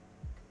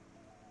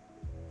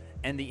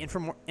and the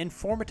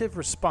informative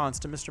response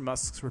to Mr.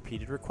 Musk's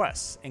repeated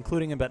requests,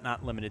 including but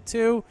not limited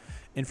to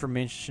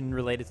information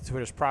related to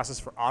Twitter's process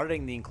for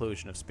auditing the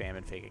inclusion of spam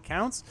and fake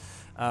accounts,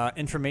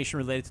 information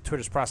related to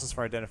Twitter's process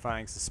for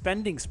identifying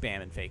suspending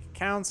spam and fake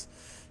accounts,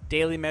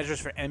 daily measures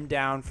for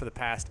MDown for the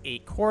past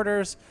 8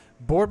 quarters,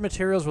 board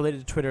materials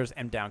related to Twitter's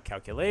MDown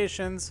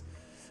calculations,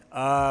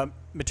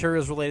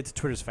 materials related to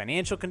Twitter's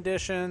financial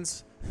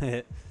conditions.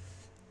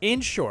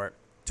 In short,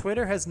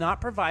 Twitter has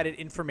not provided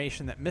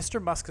information that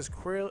Mr. Musk has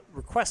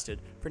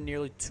requested for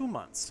nearly 2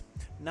 months,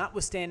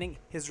 notwithstanding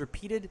his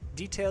repeated,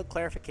 detailed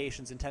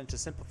clarifications intended to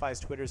simplify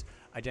Twitter's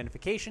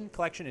identification,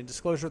 collection, and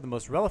disclosure of the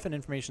most relevant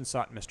information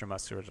sought in Mr.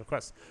 Musk's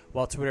request.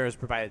 While Twitter has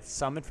provided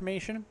some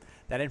information,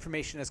 that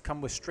information has come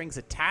with strings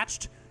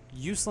attached,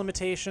 use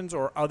limitations,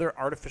 or other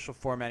artificial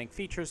formatting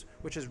features,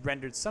 which has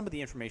rendered some of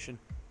the information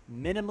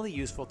minimally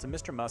useful to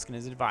Mr. Musk and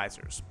his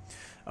advisors.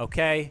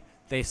 Okay,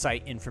 they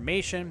cite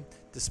information.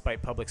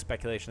 Despite public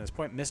speculation at this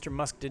point, Mr.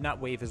 Musk did not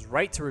waive his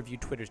right to review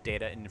Twitter's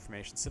data and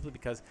information simply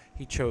because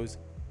he chose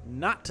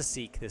not to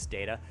seek this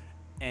data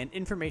and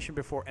information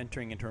before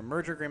entering into a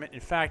merger agreement. In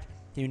fact,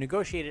 he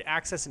negotiated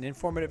access and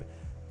informative.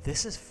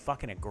 This is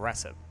fucking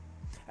aggressive.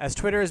 As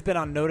Twitter has been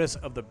on notice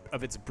of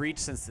its breach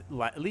since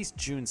at least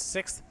June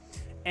 6th,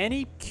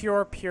 any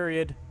cure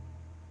period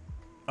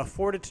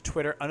afforded to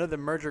Twitter under the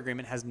merger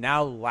agreement has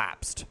now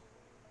lapsed.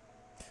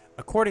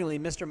 Accordingly,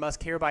 Mr.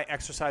 Musk hereby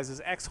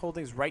exercises X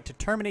Holdings' right to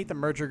terminate the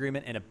merger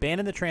agreement and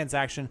abandon the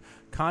transaction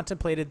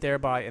contemplated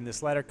thereby, and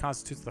this letter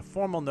constitutes the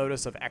formal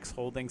notice of X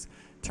Holdings'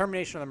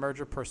 termination of the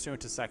merger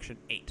pursuant to Section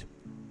 8.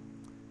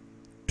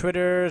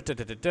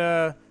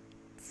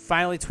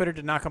 Finally, Twitter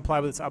did not comply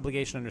with its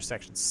obligation under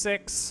Section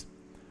 6.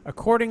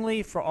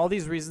 Accordingly, for all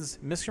these reasons,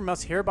 Mr.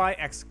 Musk hereby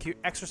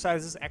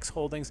exercises X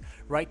Holdings'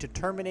 right to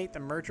terminate the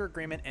merger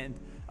agreement and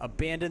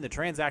abandon the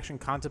transaction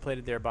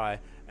contemplated thereby,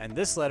 and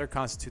this letter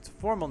constitutes a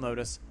formal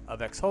notice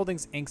of X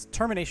Holdings, Inc.'s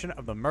termination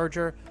of the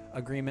merger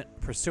agreement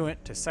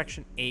pursuant to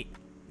Section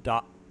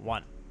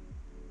 8.1.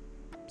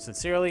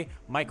 Sincerely,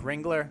 Mike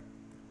Ringler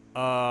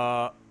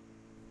of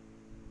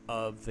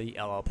the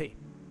LLP.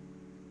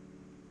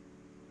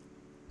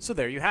 So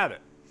there you have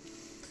it.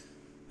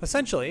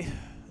 Essentially,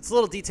 it's a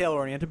little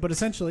detail-oriented, but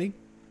essentially,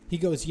 he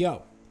goes,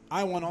 yo,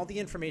 I want all the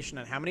information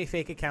on how many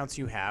fake accounts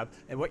you have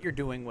and what you're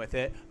doing with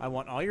it. I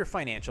want all your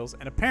financials.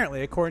 And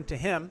apparently, according to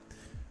him,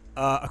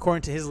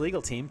 according to his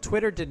legal team,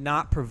 Twitter did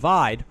not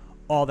provide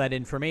all that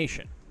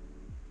information.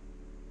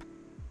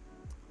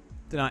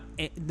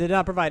 Did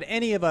not provide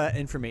any of that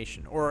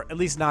information, or at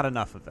least not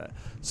enough of it.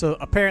 So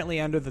apparently,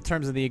 under the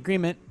terms of the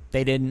agreement,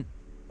 they didn't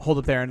hold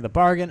up their end of the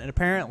bargain. And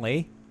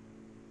apparently,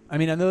 I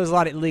mean, I know there's a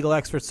lot of legal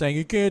experts saying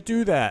you can't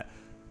do that.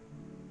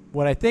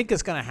 What I think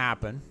is going to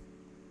happen,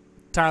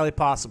 entirely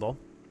possible,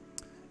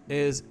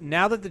 is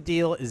now that the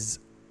deal is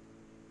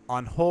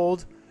on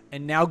hold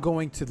and now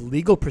going to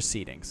legal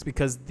proceedings,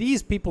 because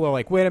these people are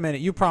like, wait a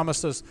minute, you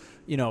promised us,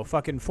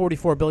 fucking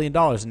 $44 billion,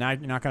 and now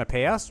you're not going to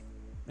pay us?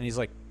 And he's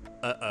like,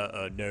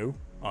 no,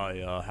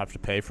 I have to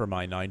pay for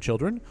my 9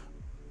 children.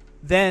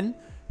 Then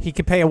he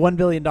can pay a $1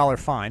 billion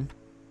fine,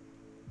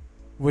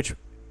 which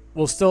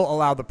will still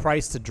allow the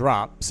price to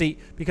drop. See,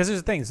 because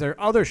there's things. There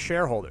are other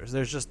shareholders.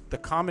 There's just the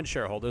common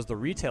shareholders, the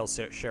retail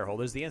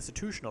shareholders, the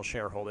institutional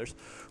shareholders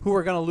who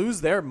are going to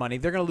lose their money.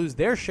 They're going to lose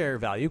their share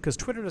value because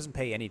Twitter doesn't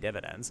pay any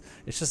dividends.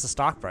 It's just a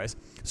stock price.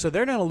 So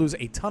they're going to lose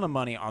a ton of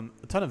money on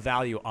a ton of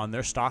value on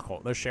their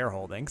their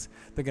shareholdings.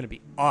 They're going to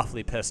be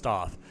awfully pissed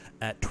off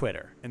at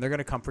Twitter, and they're going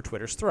to come for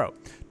Twitter's throat.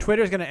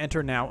 Twitter is going to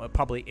enter now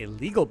probably a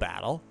legal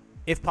battle,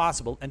 if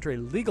possible, enter a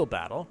legal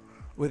battle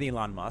with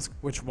Elon Musk,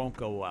 which won't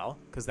go well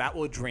because that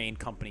will drain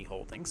company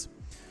holdings.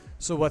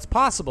 So what's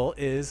possible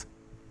is,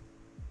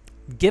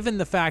 given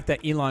the fact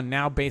that Elon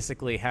now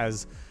basically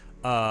has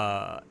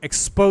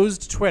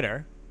exposed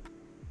Twitter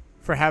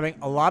for having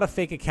a lot of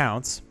fake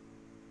accounts,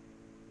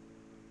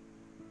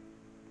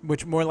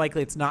 which more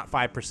likely it's not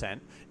 5%.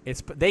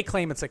 They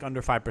claim it's like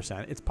under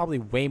 5%. It's probably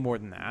way more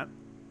than that.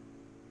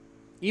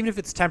 Even if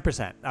it's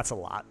 10%, that's a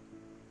lot.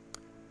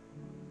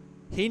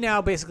 He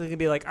now basically can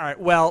be like, all right,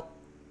 well,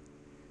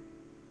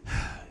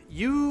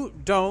 you're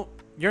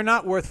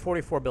not worth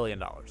 $44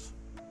 billion.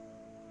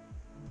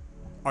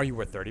 Are you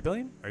worth $30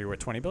 billion? Are you worth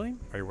 $20 billion?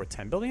 Are you worth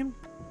 $10 billion?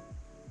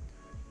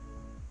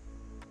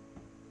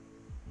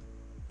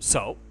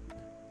 So,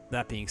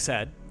 that being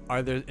said,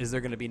 is there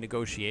going to be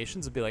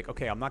negotiations to be like,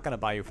 okay, I'm not going to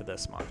buy you for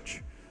this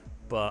much,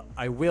 but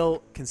I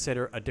will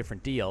consider a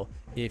different deal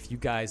if you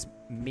guys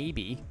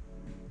maybe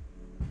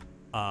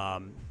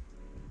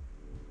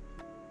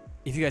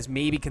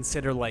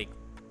consider like,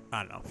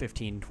 I don't know,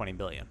 15, 20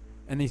 billion.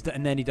 And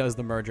then he does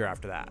the merger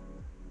after that.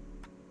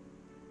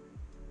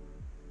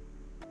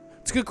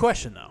 It's a good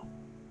question, though.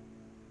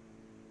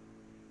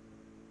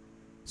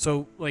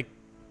 So, like,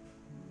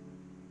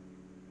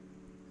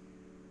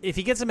 if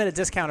he gets them at a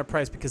discounted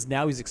price because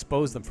now he's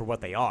exposed them for what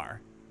they are,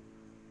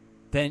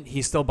 then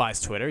he still buys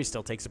Twitter. He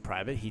still takes it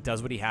private. He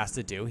does what he has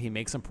to do. He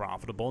makes them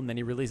profitable, and then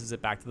he releases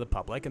it back to the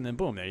public, and then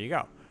boom, there you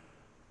go.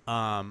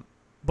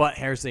 But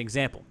here's the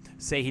example.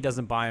 Say he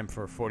doesn't buy them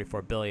for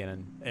 $44 billion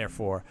and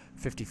therefore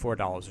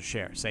 $54 a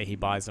share. Say he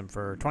buys them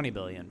for $20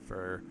 billion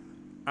for,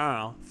 I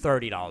don't know,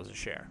 $30 a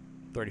share,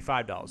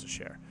 $35 a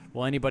share.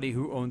 Well, anybody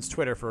who owns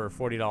Twitter for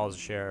 $40 a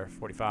share,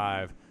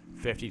 $45,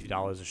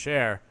 $50 a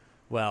share,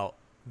 well,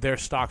 their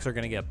stocks are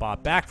going to get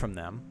bought back from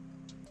them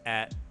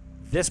at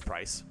this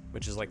price,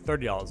 which is like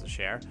 $30 a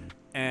share,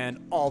 and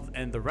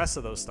the rest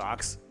of those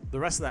stocks, the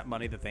rest of that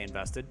money that they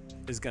invested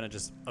is going to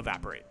just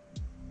evaporate.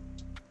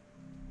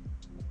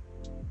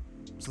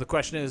 So the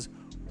question is,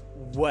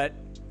 what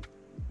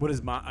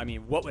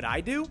would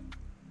I do?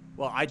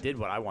 Well, I did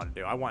what I want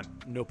to do. I want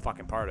no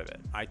fucking part of it.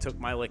 I took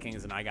my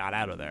lickings and I got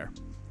out of there,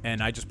 and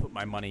I just put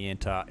my money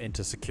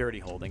into security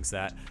holdings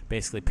that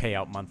basically pay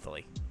out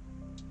monthly.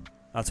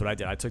 That's what I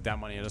did. I took that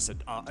money and just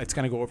said, it's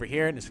going to go over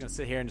here, and it's going to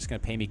sit here, and it's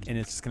going to pay me, and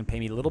it's just going to pay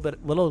me little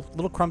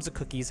crumbs of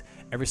cookies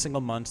every single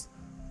month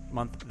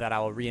that I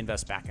will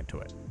reinvest back into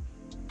it.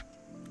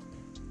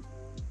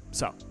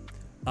 So,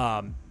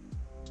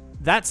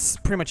 that's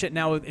pretty much it.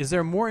 Now, is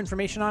there more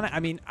information on it? I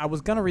mean, I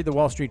was going to read the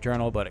Wall Street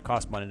Journal, but it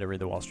cost money to read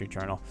the Wall Street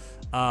Journal.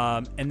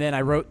 And then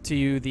I wrote to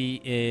you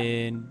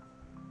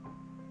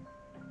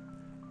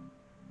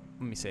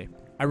let me see.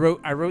 I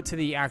wrote to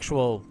the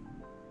actual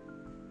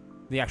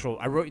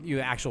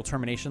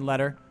termination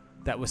letter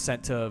that was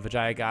sent to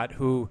Vijaya God,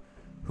 who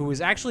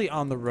was actually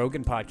on the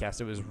Rogan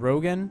podcast. It was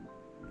Rogan,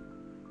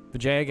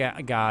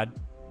 Vijaya God.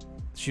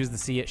 She's the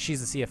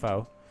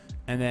CFO.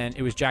 And then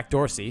it was Jack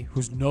Dorsey,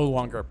 who's no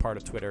longer a part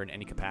of Twitter in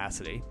any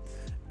capacity.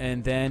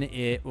 And then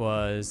it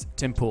was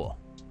Tim Pool,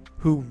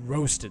 who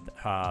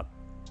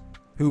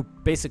who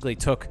basically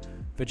took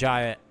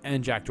Vijaya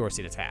and Jack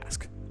Dorsey to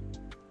task.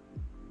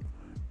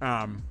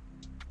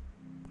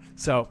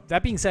 So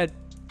that being said,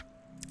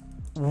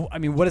 I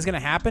mean, what is going to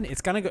happen?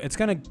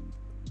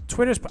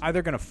 Twitter's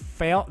either going to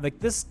fail. Like,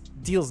 this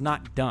deal's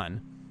not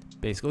done.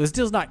 Basically, this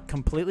deal's not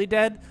completely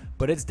dead,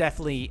 but it's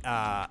definitely,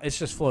 it's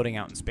just floating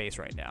out in space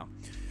right now.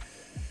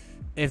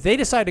 If they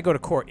decide to go to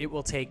court, it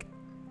will take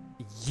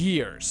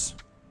years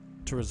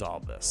to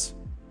resolve this.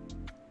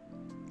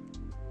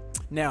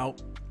 Now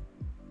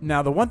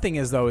the one thing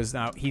is, though, is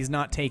now he's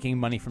not taking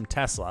money from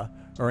Tesla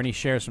or any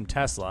shares from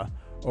Tesla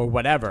or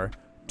whatever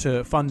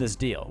to fund this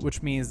deal,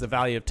 which means the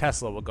value of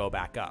Tesla will go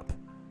back up,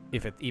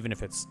 even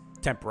if it's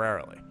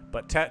temporarily.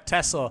 But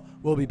Tesla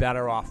will be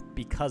better off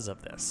because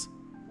of this,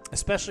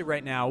 especially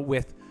right now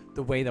with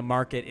the way the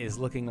market is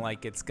looking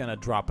like it's going to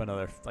drop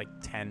another like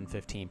 10,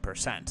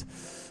 15%.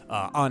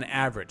 On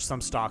average, some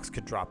stocks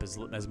could drop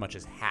as much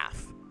as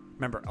half.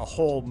 Remember, a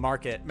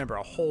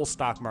whole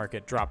stock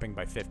market dropping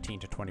by 15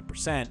 to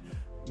 20%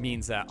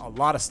 means that a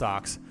lot of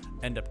stocks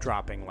end up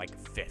dropping like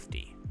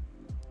 50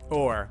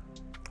 or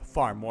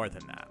far more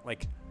than that.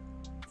 Like,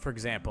 for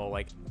example,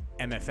 like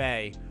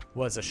MFA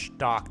was a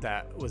stock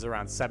that was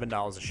around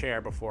 $7 a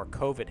share before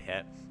COVID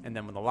hit. And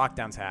then when the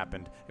lockdowns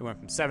happened, it went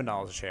from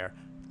 $7 a share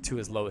to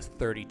as low as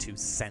 32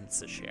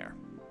 cents a share.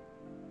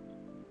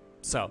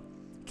 So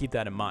keep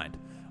that in mind.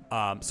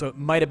 So it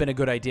might have been a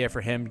good idea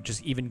for him,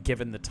 just even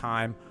given the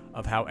time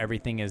of how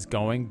everything is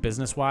going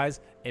business-wise,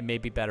 it may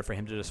be better for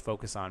him to just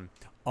focus on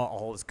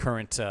all his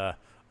current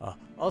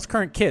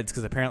kids,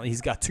 because apparently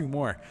he's got two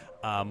more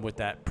with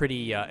that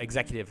pretty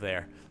executive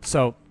there.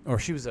 So, I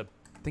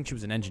think she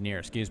was an engineer.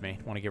 Excuse me.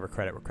 I want to give her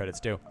credit where credit's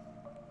due.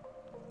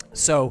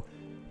 So,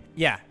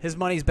 yeah, his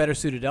money's better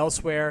suited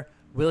elsewhere.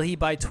 Will he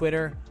buy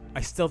Twitter? I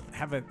still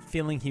have a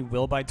feeling he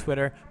will buy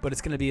Twitter, but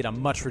it's going to be at a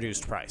much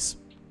reduced price.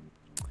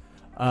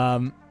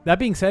 That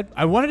being said,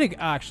 I wanted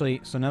to actually,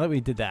 so now that we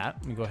did that,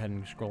 let me go ahead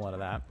and scroll out of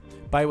that.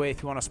 By the way,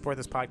 if you want to support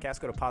this podcast,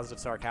 go to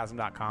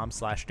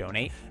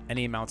positivesarcasm.com/donate.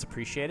 Any amounts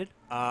appreciated.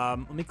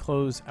 Let me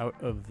close out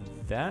of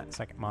that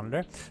second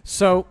monitor.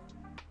 So,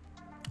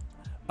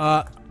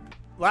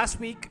 last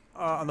week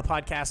on the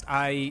podcast,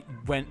 I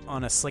went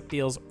on a Slick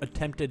Deals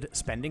attempted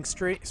spending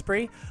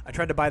spree. I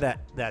tried to buy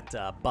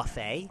that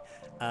buffet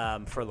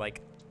for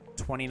like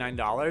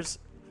 $29.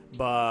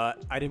 But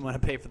I didn't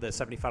want to pay for the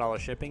 $75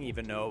 shipping,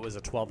 even though it was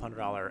a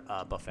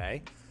 $1,200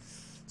 buffet.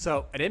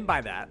 So I didn't buy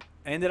that.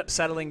 I ended up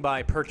settling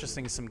by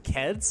purchasing some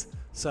Keds,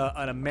 so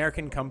an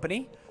American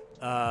company.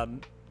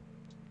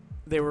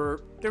 They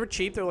were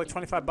cheap. They were like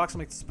 $25. I'm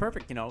like, this is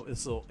perfect. You know,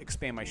 this will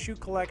expand my shoe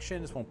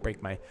collection. This won't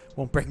break my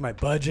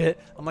budget.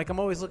 I'm like, I'm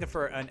always looking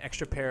for an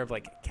extra pair of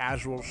like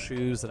casual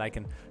shoes that I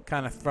can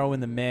kind of throw in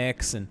the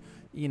mix and,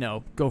 you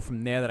know, go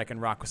from there, that I can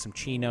rock with some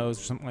chinos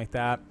or something like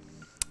that.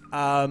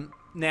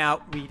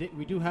 Now,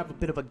 we do have a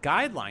bit of a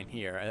guideline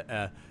here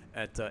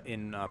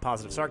in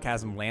Positive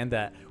Sarcasm land,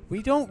 that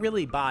we don't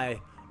really buy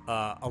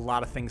a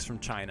lot of things from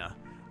China.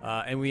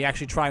 And we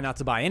actually try not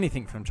to buy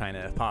anything from China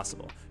if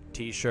possible.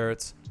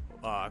 T-shirts,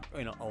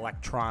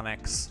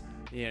 electronics.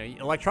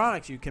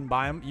 Electronics, you can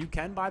buy them. You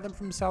can buy them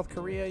from South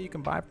Korea. You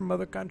can buy from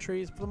other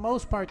countries. For the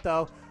most part,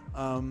 though,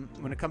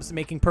 when it comes to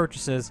making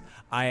purchases,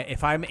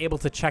 if I'm able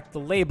to check the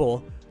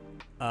label,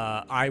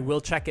 I will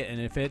check it. And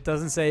if it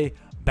doesn't say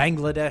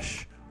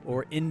Bangladesh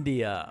or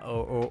India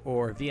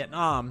or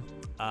Vietnam,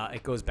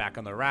 it goes back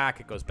on the rack.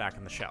 It goes back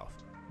on the shelf.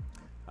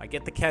 I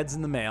get the Keds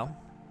in the mail.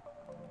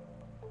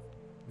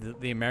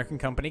 the American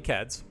company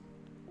Keds.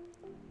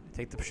 I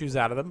take the shoes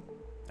out of them.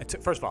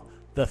 First of all,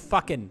 the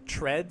fucking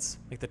treads,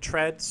 like the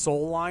tread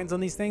sole lines on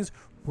these things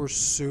were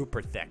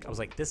super thick. I was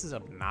like, this is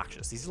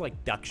obnoxious. These are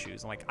like duck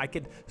shoes. I'm like, I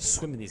could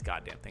swim in these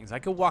goddamn things. I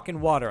could walk in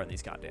water on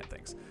these goddamn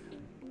things.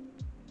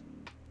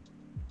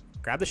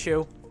 Grab the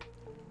shoe,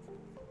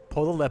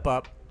 pull the lip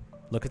up,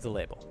 look at the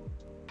label.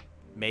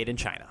 Made in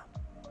China.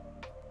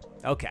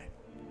 Okay.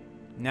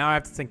 Now I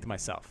have to think to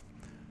myself,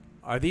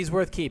 are these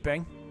worth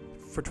keeping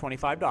for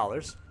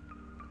 $25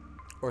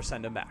 or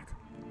send them back?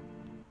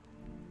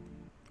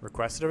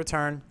 Requested a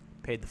return,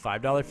 paid the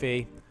 $5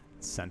 fee,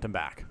 sent them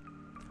back.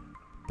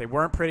 They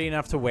weren't pretty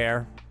enough to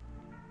wear.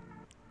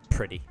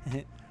 Pretty.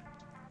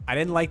 I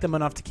didn't like them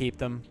enough to keep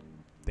them.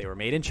 They were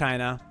made in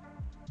China.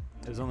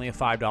 It was only a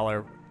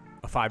 $5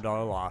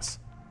 loss.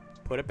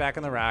 Put it back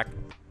in the rack,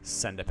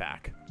 send it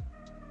back.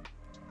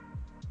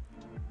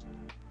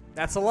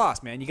 That's a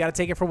loss, man. You got to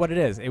take it for what it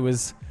is. It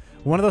was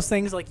one of those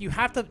things like you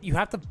have to,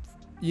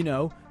 you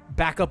know,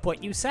 back up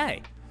what you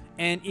say.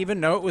 And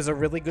even though it was a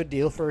really good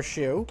deal for a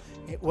shoe,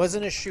 it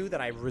wasn't a shoe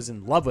that I was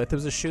in love with. It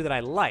was a shoe that I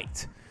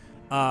liked.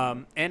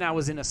 And I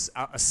was in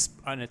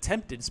an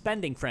attempted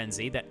spending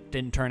frenzy that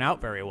didn't turn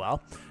out very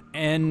well.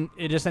 And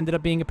it just ended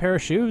up being a pair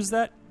of shoes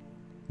that,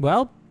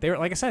 well, they were,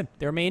 like I said,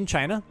 they were made in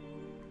China.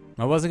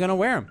 I wasn't going to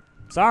wear them.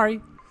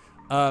 Sorry.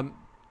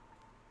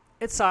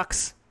 It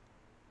sucks.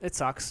 It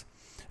sucks.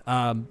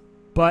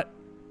 But,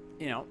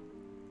 you know,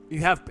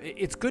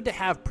 it's good to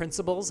have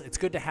principles. It's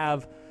good to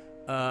have,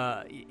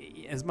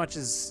 as much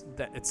as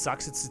that it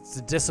sucks, it's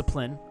a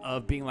discipline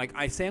of being like,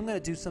 I say I'm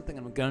going to do something,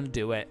 I'm going to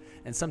do it.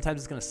 And sometimes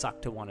it's going to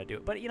suck to want to do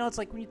it. But, you know, it's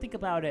like when you think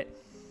about it,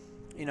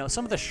 you know,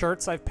 some of the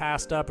shirts I've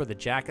passed up or the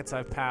jackets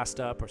I've passed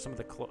up or some of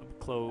the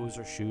clothes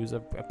or shoes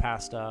I've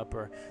passed up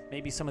or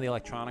maybe some of the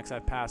electronics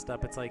I've passed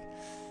up. It's like,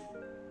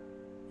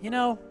 you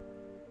know,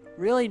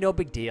 really no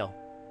big deal.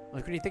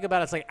 Like when you think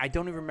about it, it's like, I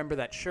don't even remember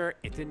that shirt.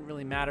 It didn't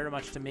really matter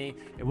much to me.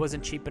 It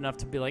wasn't cheap enough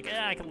to be like,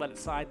 I can let it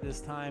slide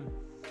this time.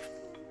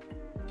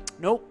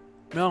 Nope.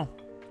 No.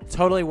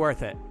 Totally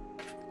worth it.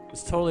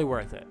 It's totally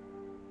worth it.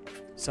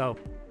 So,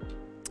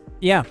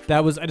 yeah,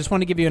 I just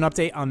want to give you an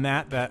update on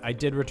that I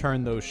did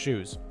return those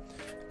shoes.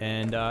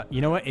 And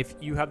you know what? If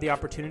you have the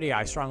opportunity,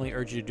 I strongly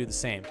urge you to do the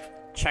same.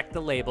 Check the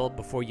label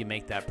before you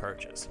make that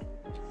purchase.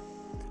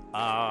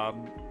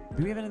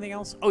 Do we have anything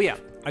else? Oh, yeah.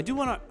 I do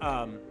want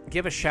to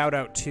give a shout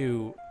out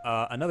to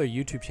another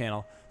YouTube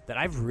channel that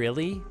I've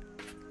really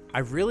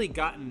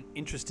gotten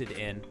interested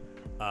in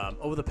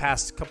over the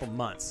past couple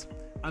months.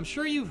 I'm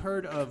sure you've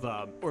heard of,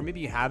 or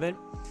maybe you haven't,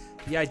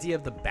 the idea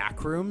of the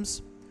back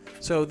rooms.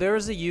 So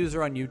there's a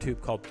user on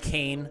YouTube called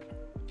Kane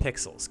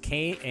Pixels,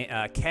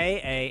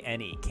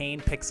 K-A-N-E,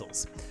 Kane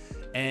Pixels.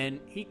 And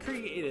he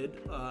created,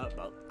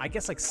 I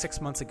guess like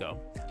 6 months ago,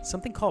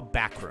 something called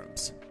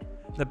Backrooms.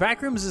 The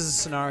Backrooms is a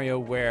scenario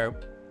where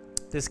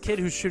this kid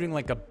who's shooting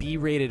like a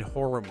B-rated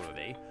horror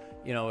movie,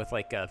 you know, with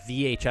like a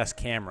VHS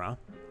camera,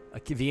 a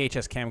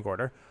VHS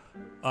camcorder,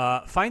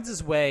 finds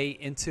his way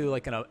into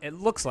like it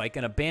looks like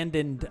an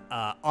abandoned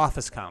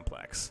office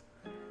complex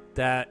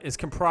that is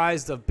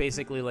comprised of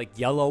basically like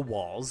yellow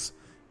walls,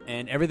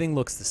 and everything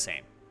looks the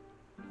same.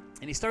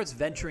 And he starts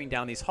venturing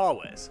down these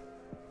hallways,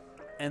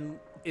 and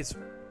the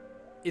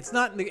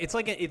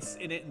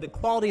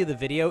quality of the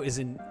video is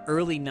in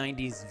early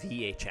 90s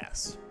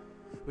VHS,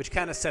 which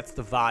kind of sets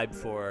the vibe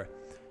for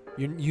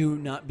you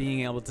not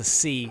being able to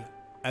see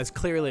as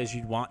clearly as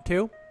you'd want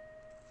to.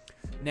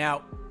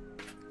 Now,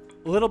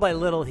 little by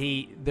little,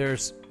 you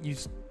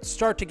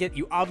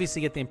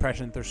obviously get the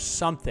impression that there's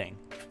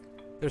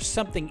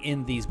something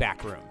in these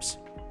back rooms,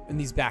 in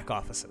these back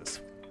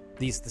offices,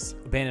 this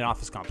abandoned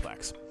office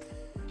complex.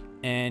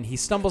 And he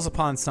stumbles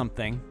upon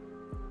something,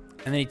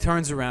 and then he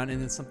turns around,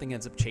 and then something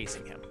ends up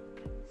chasing him.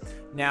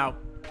 Now,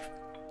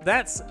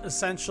 that's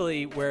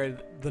essentially where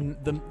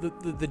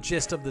the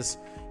gist of this,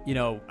 you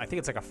know, I think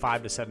it's like a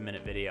 5 to 7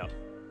 minute video.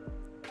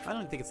 I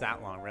don't think it's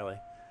that long, really.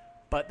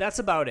 But that's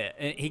about it.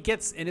 And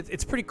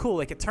it's pretty cool.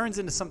 Like, it turns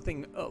into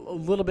something a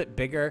little bit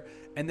bigger,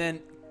 and then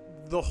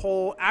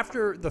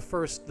after the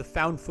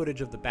found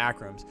footage of the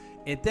backrooms,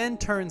 it then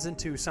turns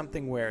into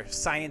something where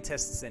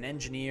scientists and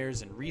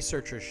engineers and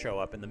researchers show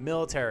up, and the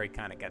military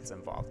kind of gets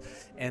involved.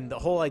 And the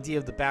whole idea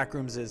of the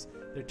backrooms is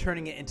they're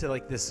turning it into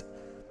like this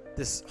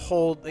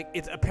whole, like,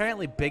 it's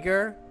apparently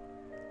bigger.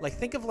 Like,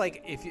 think of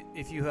like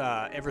if you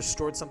ever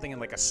stored something in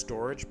like a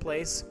storage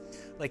place,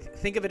 like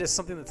think of it as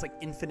something that's like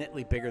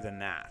infinitely bigger than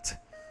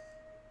that.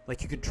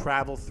 Like, you could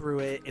travel through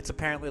it. It's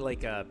apparently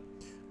like a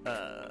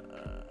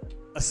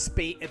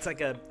space. It's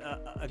like a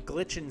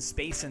glitch in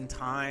space and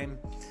time,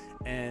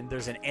 and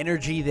there's an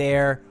energy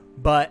there,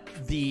 but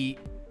the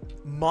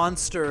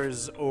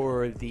monsters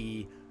or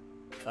the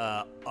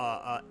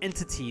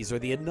entities or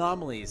the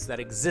anomalies that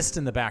exist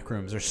in the back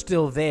rooms are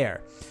still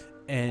there,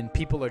 and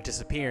people are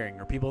disappearing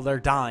or people are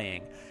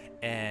dying,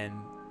 and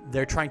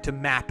they're trying to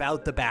map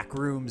out the back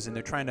rooms, and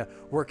they're trying to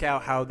work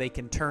out how they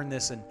can turn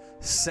this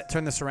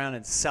around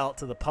and sell it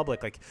to the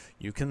public. Like,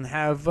 you can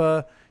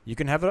have You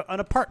can have an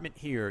apartment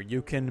here.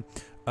 You can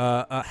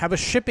have a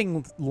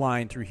shipping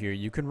line through here.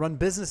 You can run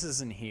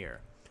businesses in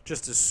here.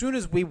 Just as soon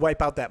as we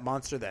wipe out that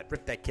monster that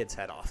ripped that kid's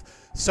head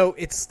off. So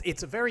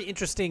it's a very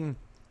interesting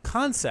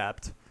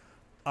concept,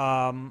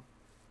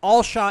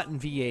 all shot in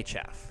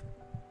VHF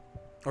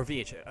or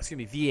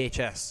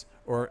VHS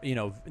or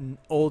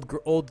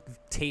old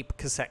tape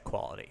cassette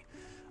quality.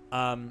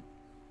 And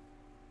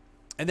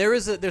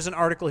there's an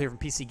article here from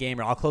PC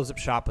Gamer. I'll close up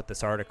shop with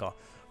this article,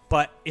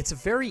 but it's a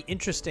very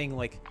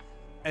interesting.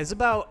 It's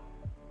about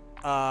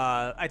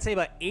I'd say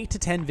about 8 to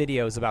 10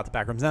 videos about the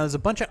backrooms. Now there's a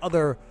bunch of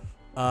other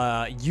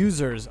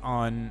users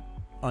on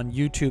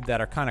YouTube that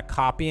are kind of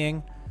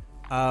copying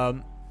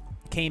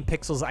Kane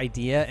Pixel's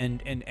idea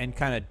and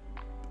kind of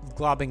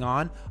globbing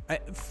on.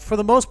 For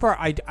the most part,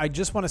 I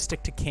just want to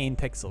stick to Kane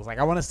Pixels.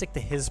 I want to stick to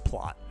his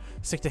plot.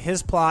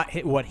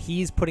 Hit what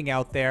he's putting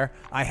out there.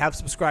 I have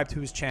subscribed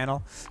to his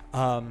channel,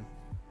 and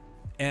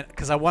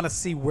because I want to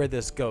see where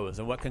this goes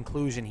and what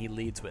conclusion he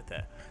leads with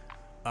it.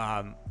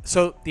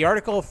 So the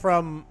article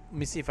from, let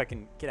me see if I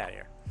can get out of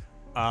here.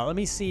 Let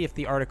me see if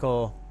the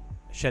article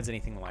sheds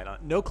anything light on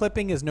it. No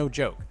clipping is no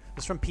joke.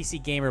 This is from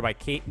PC Gamer by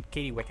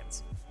Katie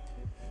Wickens.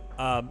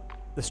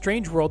 The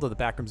strange world of the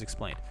backrooms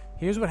explained.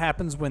 Here's what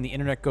happens when the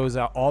internet goes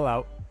all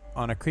out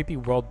on a creepy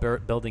world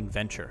building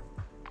venture.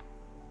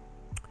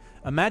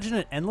 Imagine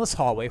an endless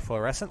hallway.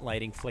 Fluorescent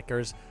lighting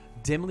flickers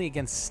dimly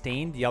against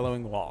stained,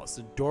 yellowing walls.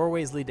 The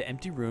doorways lead to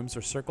empty rooms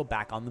or circle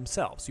back on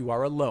themselves. You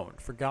are alone,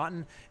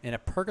 forgotten, in a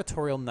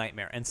purgatorial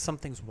nightmare, and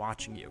something's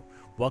watching you.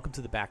 Welcome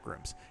to the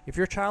backrooms. If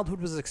your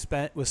childhood was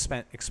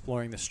spent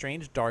exploring the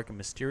strange, dark, and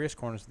mysterious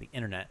corners of the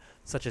internet,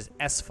 such as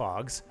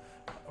SFOGs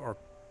or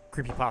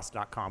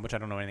creepypasta.com, which I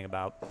don't know anything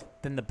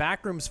about, then the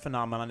backrooms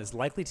phenomenon is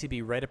likely to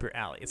be right up your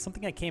alley. It's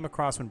something I came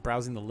across when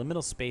browsing the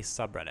Liminal Space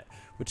subreddit,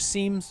 which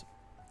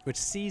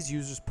sees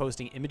users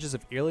posting images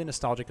of eerily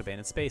nostalgic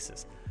abandoned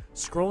spaces.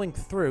 Scrolling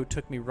through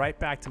took me right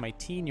back to my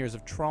teen years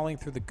of trawling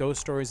through the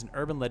ghost stories and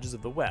urban legends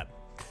of the web.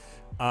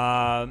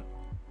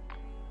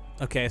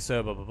 Okay,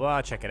 so blah, blah,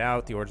 blah. Check it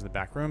out. The origin of the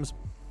backrooms.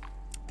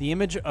 The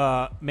image,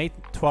 May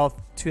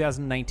 12th,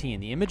 2019.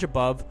 The image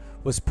above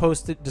was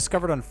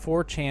discovered on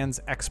 4chan's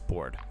X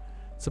board.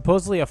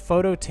 Supposedly a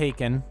photo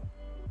taken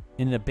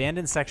in an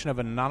abandoned section of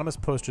an anonymous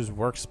poster's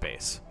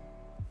workplace.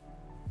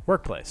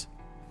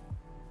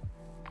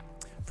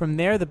 From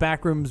there, the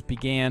backrooms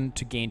began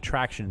to gain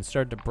traction and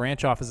started to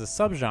branch off as a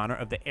subgenre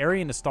of the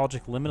airy and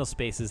nostalgic liminal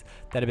spaces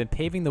that have been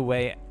paving the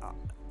way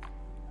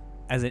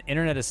as an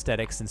internet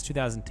aesthetic since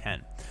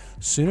 2010.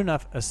 Soon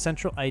enough, a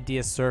central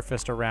idea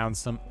surfaced around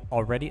some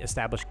already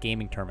established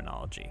gaming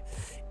terminology,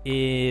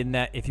 in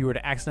that if you were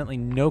to accidentally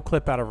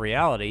no-clip out of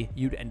reality,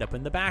 you'd end up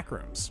in the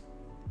backrooms.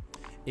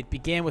 It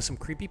began with some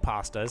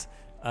creepypastas,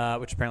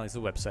 which apparently is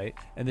the website,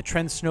 and the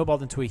trend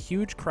snowballed into a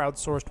huge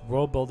crowdsourced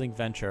world-building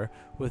venture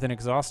with an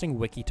exhausting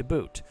wiki to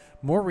boot.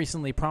 More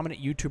recently, prominent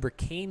YouTuber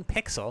Kane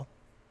Pixel,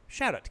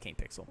 shout out to Kane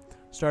Pixel,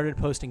 started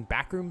posting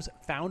backrooms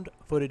found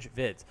footage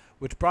vids,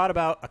 which brought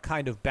about a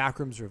kind of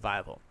backrooms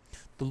revival.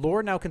 The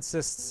lore now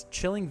consists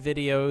chilling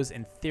videos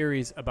and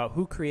theories about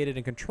who created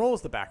and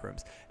controls the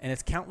backrooms, and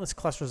its countless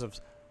clusters of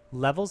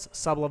levels,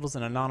 sublevels,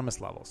 and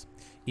anonymous levels.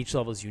 Each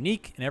level is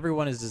unique, and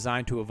everyone is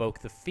designed to evoke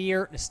the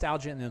fear,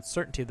 nostalgia, and the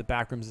uncertainty of the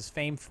backrooms is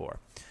famed for.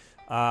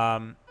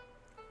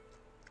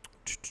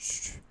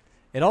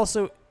 It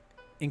also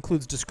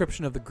includes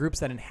description of the groups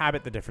that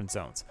inhabit the different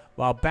zones.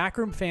 While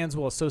backroom fans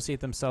will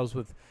associate themselves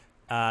with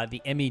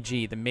the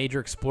MEG, the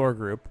Major Explorer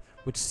Group,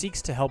 which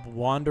seeks to help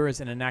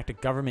wanderers and enact a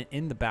government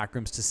in the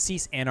backrooms to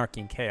cease anarchy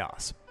and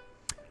chaos.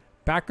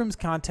 Backrooms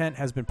content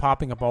has been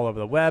popping up all over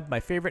the web, my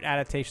favorite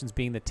adaptations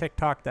being the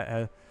TikTok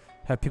that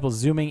have people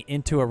zooming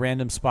into a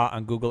random spot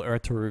on Google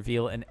Earth to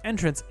reveal an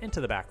entrance into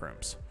the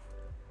backrooms.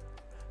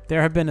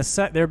 There have been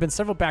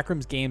several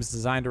backrooms games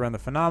designed around the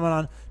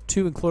phenomenon,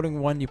 two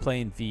including one you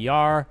play in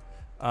VR.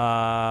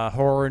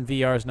 Horror in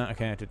VR is not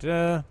okay.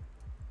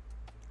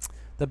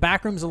 The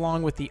backrooms,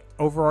 along with the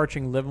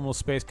overarching livable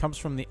space, comes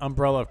from the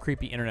umbrella of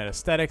creepy internet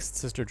aesthetics,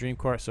 Sister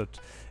Dreamcore.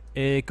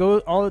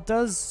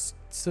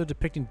 So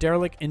depicting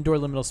derelict indoor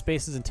liminal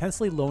spaces,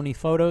 intensely lonely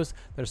photos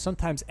that are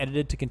sometimes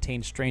edited to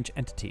contain strange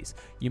entities.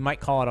 You might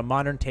call it a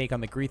modern take on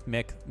the Greek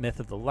myth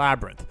of the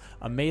labyrinth,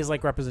 a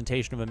maze-like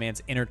representation of a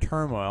man's inner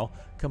turmoil,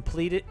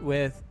 completed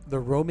with the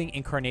roaming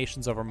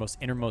incarnations of our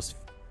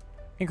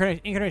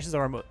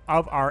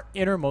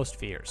innermost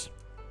fears.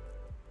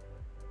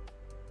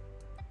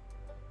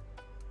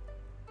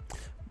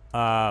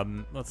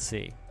 Let's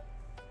see.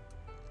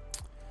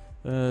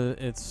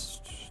 It's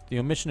the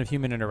omission of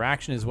human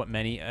interaction is what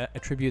many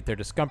attribute their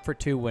discomfort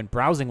to when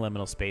browsing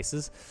liminal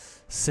spaces,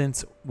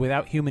 since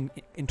without human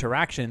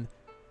interaction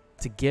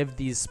to give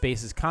these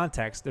spaces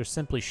context, they're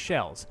simply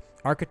shells,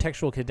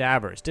 architectural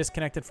cadavers,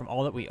 disconnected from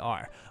all that we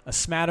are. A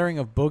smattering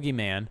of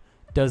boogeyman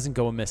doesn't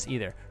go amiss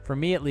either. For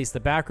me, at least, the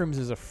backrooms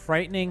is a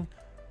frightening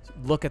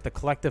look at the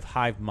collective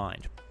hive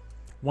mind,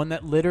 one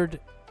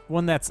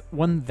one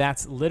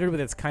that's littered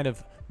with its kind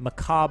of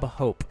macabre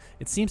hope.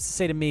 It seems to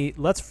say to me,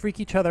 let's freak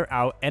each other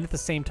out and at the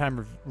same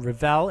time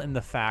revel in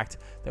the fact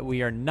that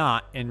we are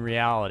not, in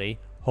reality,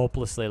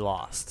 hopelessly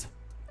lost.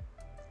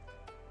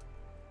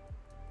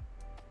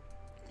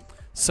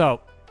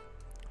 So,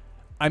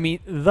 I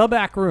mean, The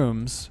Back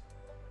Rooms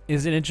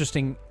is an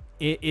interesting.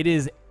 It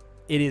is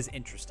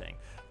interesting.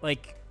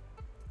 Like,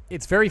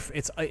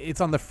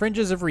 it's on the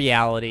fringes of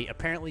reality.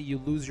 Apparently, you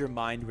lose your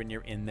mind when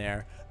you're in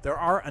there. There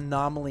are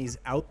anomalies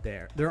out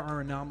there. There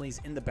are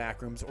anomalies in the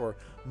back rooms, or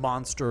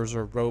monsters,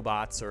 or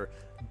robots, or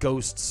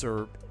ghosts,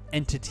 or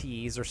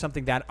entities, or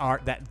something that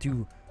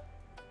do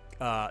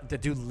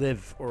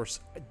live, or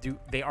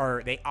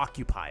they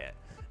occupy it,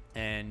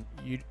 and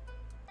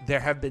there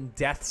have been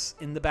deaths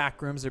in the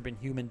back rooms. There have been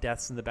human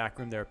deaths in the back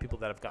room. There are people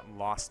that have gotten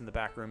lost in the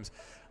back rooms,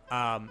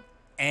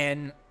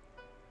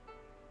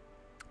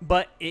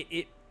 but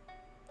it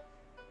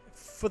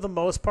for the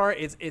most part,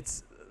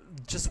 it's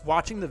just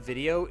watching the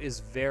video is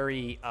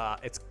very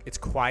it's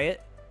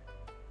quiet.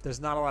 There's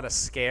not a lot of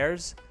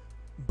scares,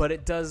 but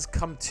it does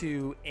come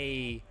to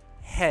a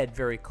head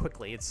very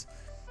quickly. It's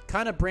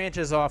kind of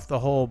branches off the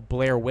whole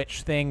Blair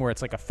Witch thing, where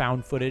it's like a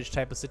found footage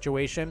type of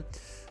situation.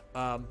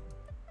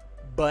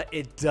 But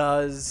it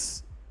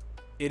is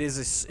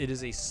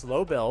a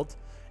slow build,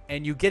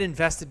 and you get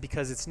invested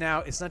because it's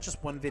not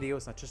just one video,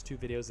 it's not just two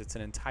videos, it's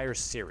an entire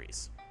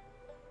series.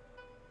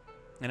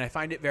 And I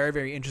find it very,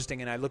 very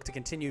interesting, and I look to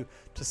continue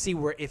to see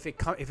where if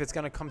it's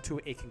going to come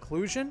to a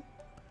conclusion,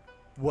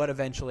 what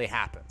eventually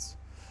happens.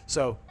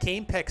 So,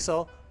 Kane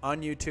Pixel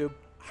on YouTube,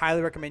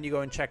 highly recommend you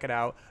go and check it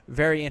out.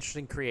 Very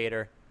interesting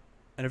creator,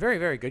 and a very,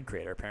 very good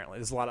creator. Apparently,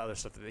 there's a lot of other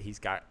stuff that he's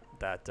got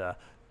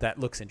that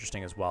looks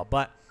interesting as well.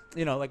 But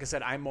like I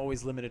said, I'm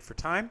always limited for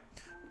time.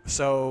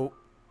 So,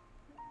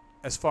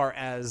 as far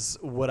as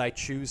what I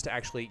choose to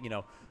actually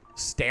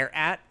stare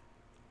at,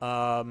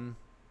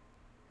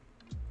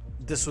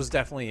 this was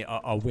definitely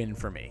a win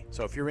for me.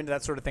 So if you're into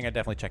that sort of thing, I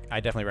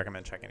definitely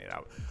recommend checking it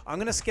out. I'm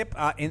gonna skip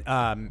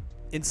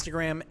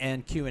Instagram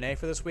and Q&A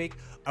for this week.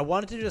 I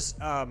wanted to just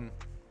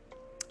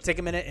take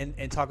a minute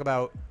and talk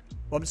about.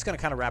 Well, I'm just gonna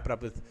kind of wrap it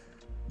up with.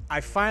 I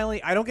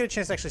don't get a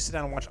chance to actually sit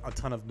down and watch a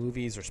ton of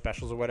movies or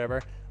specials or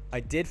whatever. I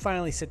did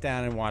finally sit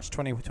down and watch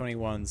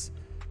 2021's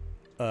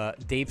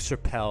Dave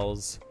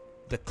Chappelle's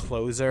The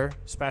Closer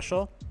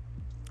special.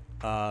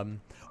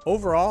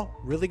 Overall,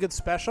 really good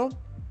special.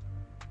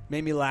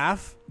 Made me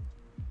laugh.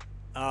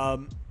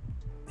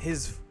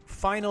 His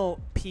final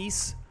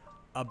piece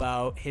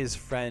about his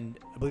friend,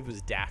 I believe it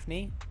was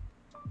Daphne.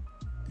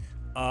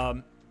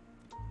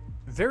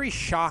 Very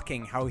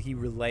shocking how he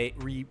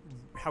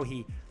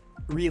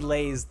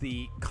relays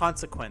the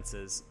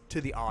consequences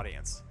to the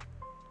audience.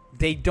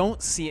 They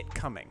don't see it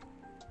coming.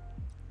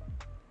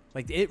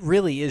 Like, it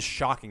really is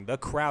shocking. The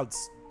crowd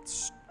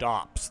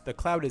stops. The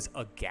crowd is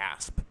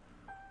aghast.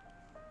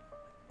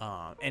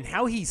 And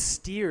how he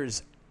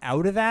steers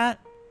out of that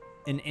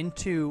and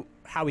into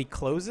how he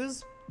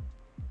closes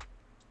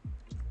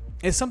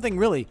is something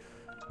really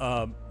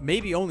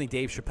maybe only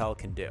Dave Chappelle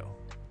can do.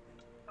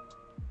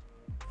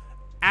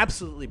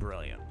 Absolutely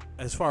brilliant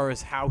as far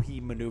as how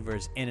he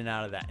maneuvers in and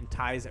out of that and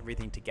ties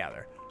everything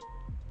together.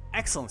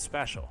 Excellent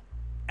special.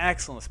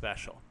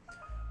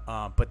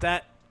 But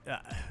that,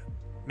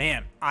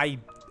 man, I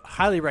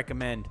highly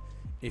recommend,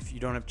 if you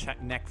don't have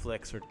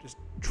Netflix, or just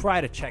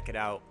try to check it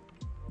out.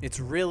 It's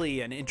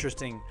really an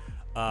interesting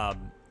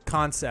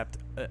concept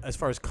as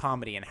far as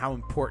comedy and how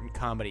important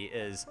comedy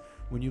is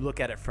when you look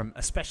at it from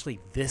especially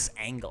this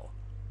angle.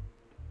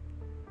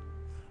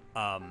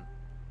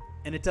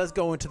 And it does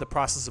go into the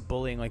process of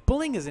bullying. Like,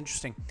 bullying is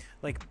interesting.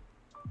 Like,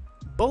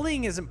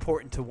 bullying is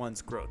important to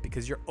one's growth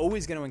because you're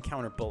always going to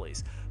encounter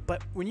bullies.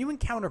 But when you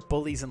encounter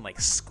bullies in,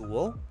 like,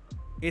 school,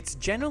 it's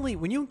generally,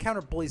 when you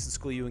encounter bullies in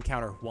school, you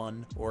encounter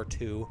one or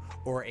two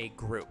or a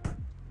group.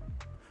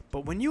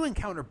 But when you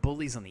encounter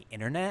bullies on the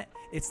internet,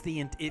 it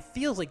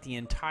feels like the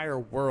entire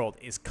world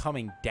is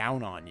coming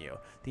down on you.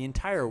 The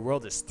entire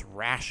world is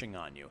thrashing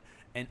on you.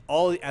 And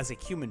as a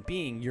human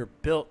being, you're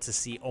built to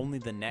see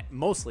only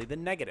mostly the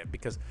negative,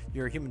 because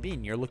you're a human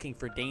being. You're looking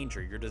for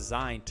danger. You're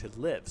designed to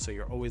live, so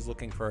you're always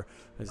looking for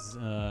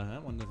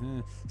that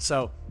one.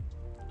 So,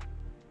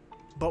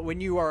 but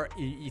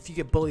if you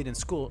get bullied in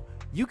school,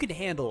 you could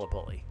handle a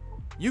bully.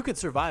 You could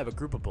survive a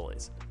group of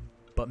bullies.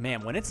 But man,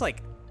 when it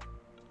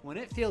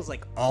feels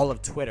like all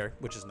of Twitter,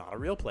 which is not a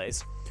real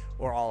place,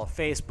 or all of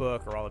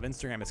Facebook or all of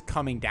Instagram is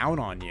coming down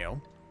on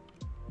you,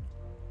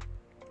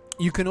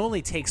 you can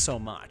only take so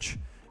much.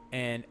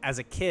 And as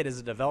a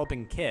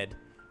developing kid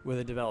with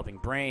a developing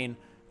brain,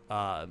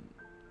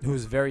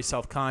 who's very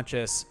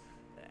self-conscious,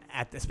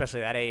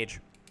 especially at that age,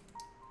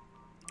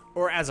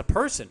 or as a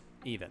person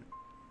even,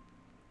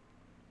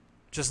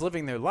 just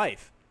living their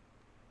life,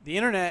 the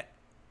internet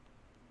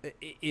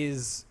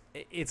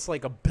it's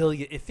like a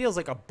billion. It feels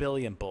like a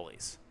billion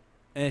bullies.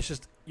 And it's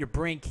just, your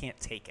brain can't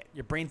take it.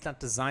 Your brain's not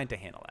designed to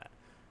handle that.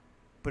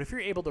 But if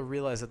you're able to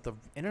realize that the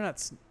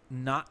internet's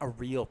not a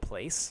real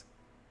place,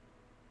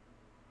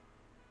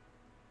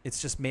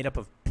 it's just made up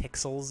of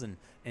pixels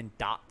and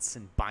dots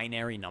and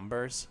binary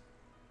numbers.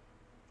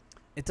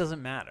 It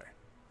doesn't matter.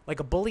 Like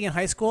a bully in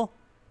high school,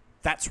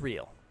 that's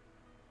real.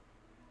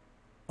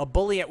 A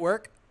bully at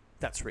work,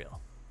 that's real.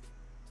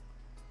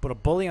 But a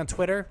bully on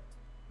Twitter,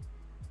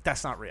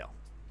 that's not real.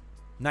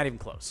 Not even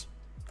close.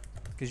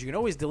 Because you can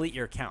always delete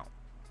your account.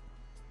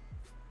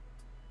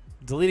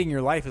 Deleting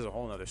your life is a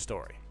whole other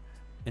story.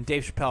 And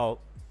Dave Chappelle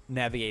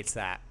navigates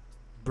that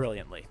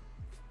brilliantly.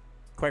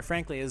 Quite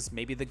frankly, as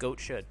maybe the GOAT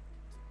should.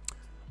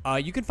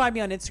 You can find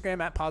me on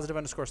Instagram at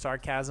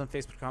 @positive_sarcasm,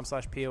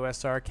 Facebook.com/POS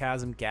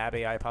sarcasm, Gab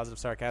AI positive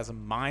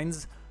sarcasm,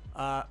 Minds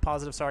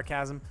positive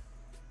sarcasm,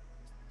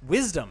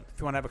 Wisdom if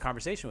you want to have a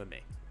conversation with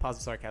me.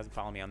 Positive sarcasm,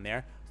 follow me on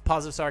there.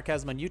 Positive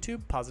sarcasm on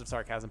YouTube, positive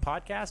sarcasm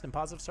podcast, and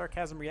positive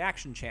sarcasm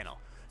reaction channel.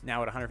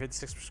 Now at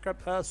 156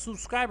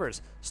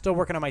 subscribers. Still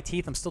working on my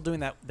teeth. I'm still doing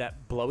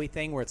that blowy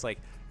thing where it's like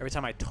every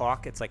time I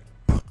talk, it's like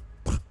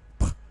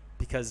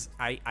because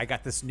I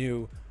got this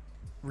new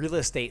real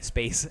estate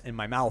space in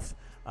my mouth.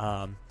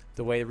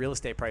 The way the real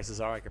estate prices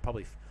are, I could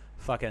probably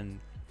fucking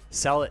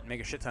sell it and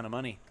make a shit ton of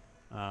money.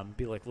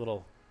 Be like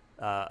little,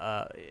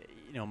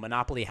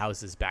 monopoly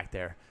houses back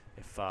there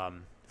if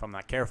I'm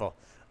not careful.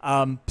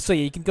 So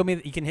yeah,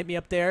 you can hit me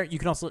up there. You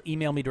can also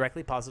email me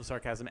directly,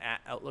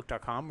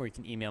 positivesarcasm@outlook.com, or you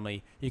can email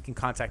me. You can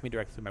contact me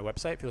directly through my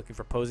website if you're looking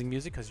for posing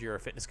music because you're a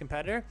fitness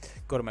competitor.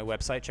 Go to my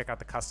website, check out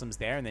the customs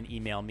there, and then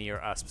email me your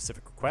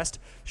specific request.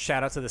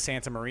 Shout out to the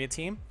Santa Maria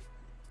team.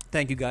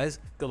 Thank you guys.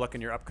 Good luck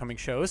in your upcoming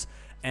shows.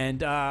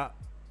 And I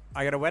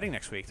got a wedding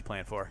next week to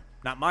plan for.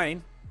 Not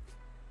mine.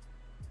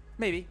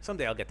 Maybe.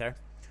 Someday I'll get there.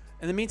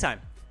 In the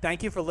meantime,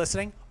 thank you for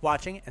listening,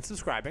 watching, and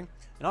subscribing.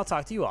 And I'll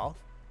talk to you all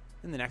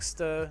in the next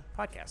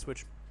podcast,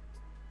 which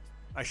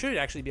I should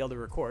actually be able to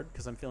record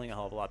because I'm feeling a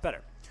hell of a lot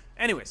better.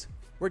 Anyways,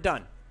 we're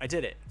done. I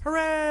did it.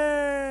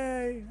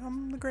 Hooray!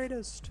 I'm the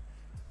greatest.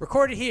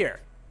 Recorded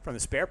here from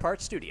the Spare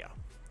Parts Studio.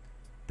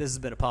 This has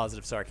been a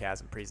Positive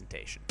Sarcasm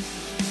presentation.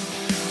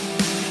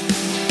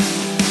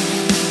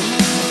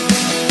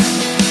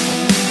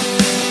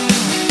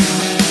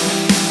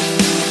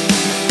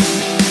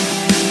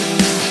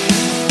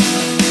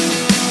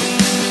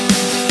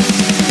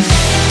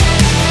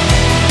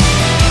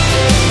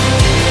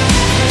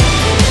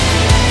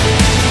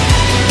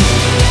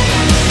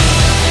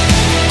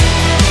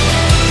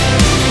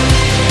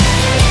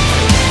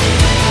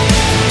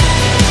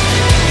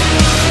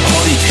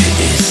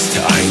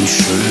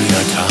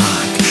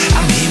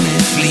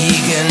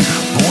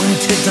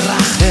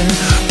 Drachen,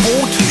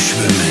 Boote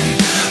schwimmen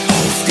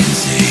auf dem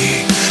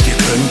See. Wir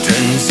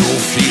könnten so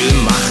viel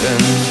machen.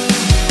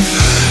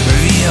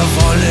 Wir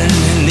wollen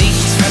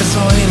nichts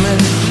versäumen,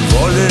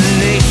 wollen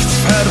nichts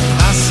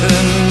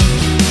verpassen.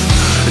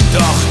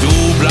 Doch du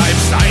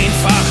bleibst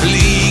einfach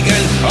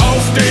liegen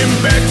auf dem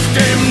Bett,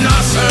 dem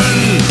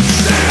Nassen.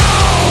 Steh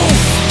auf!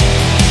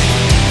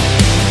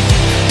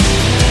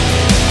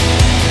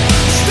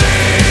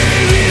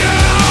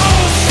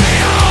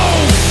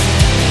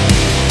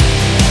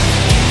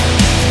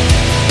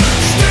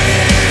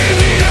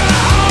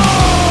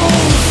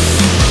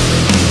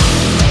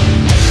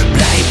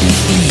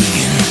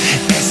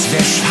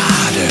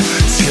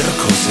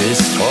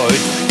 Ist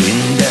heut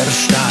in der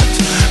Stadt.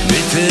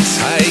 Bitte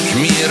zeig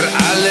mir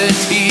alle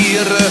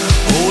Tiere,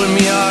 hol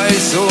mir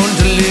Eis und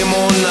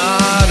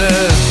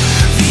Limonade.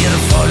 Wir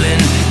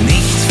wollen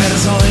nichts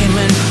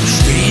versäumen,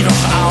 steh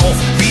doch auf,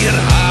 wir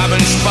haben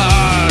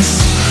Spaß.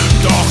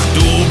 Doch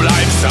du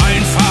bleibst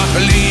einfach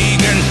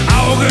liegen,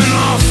 Augen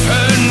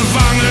offen.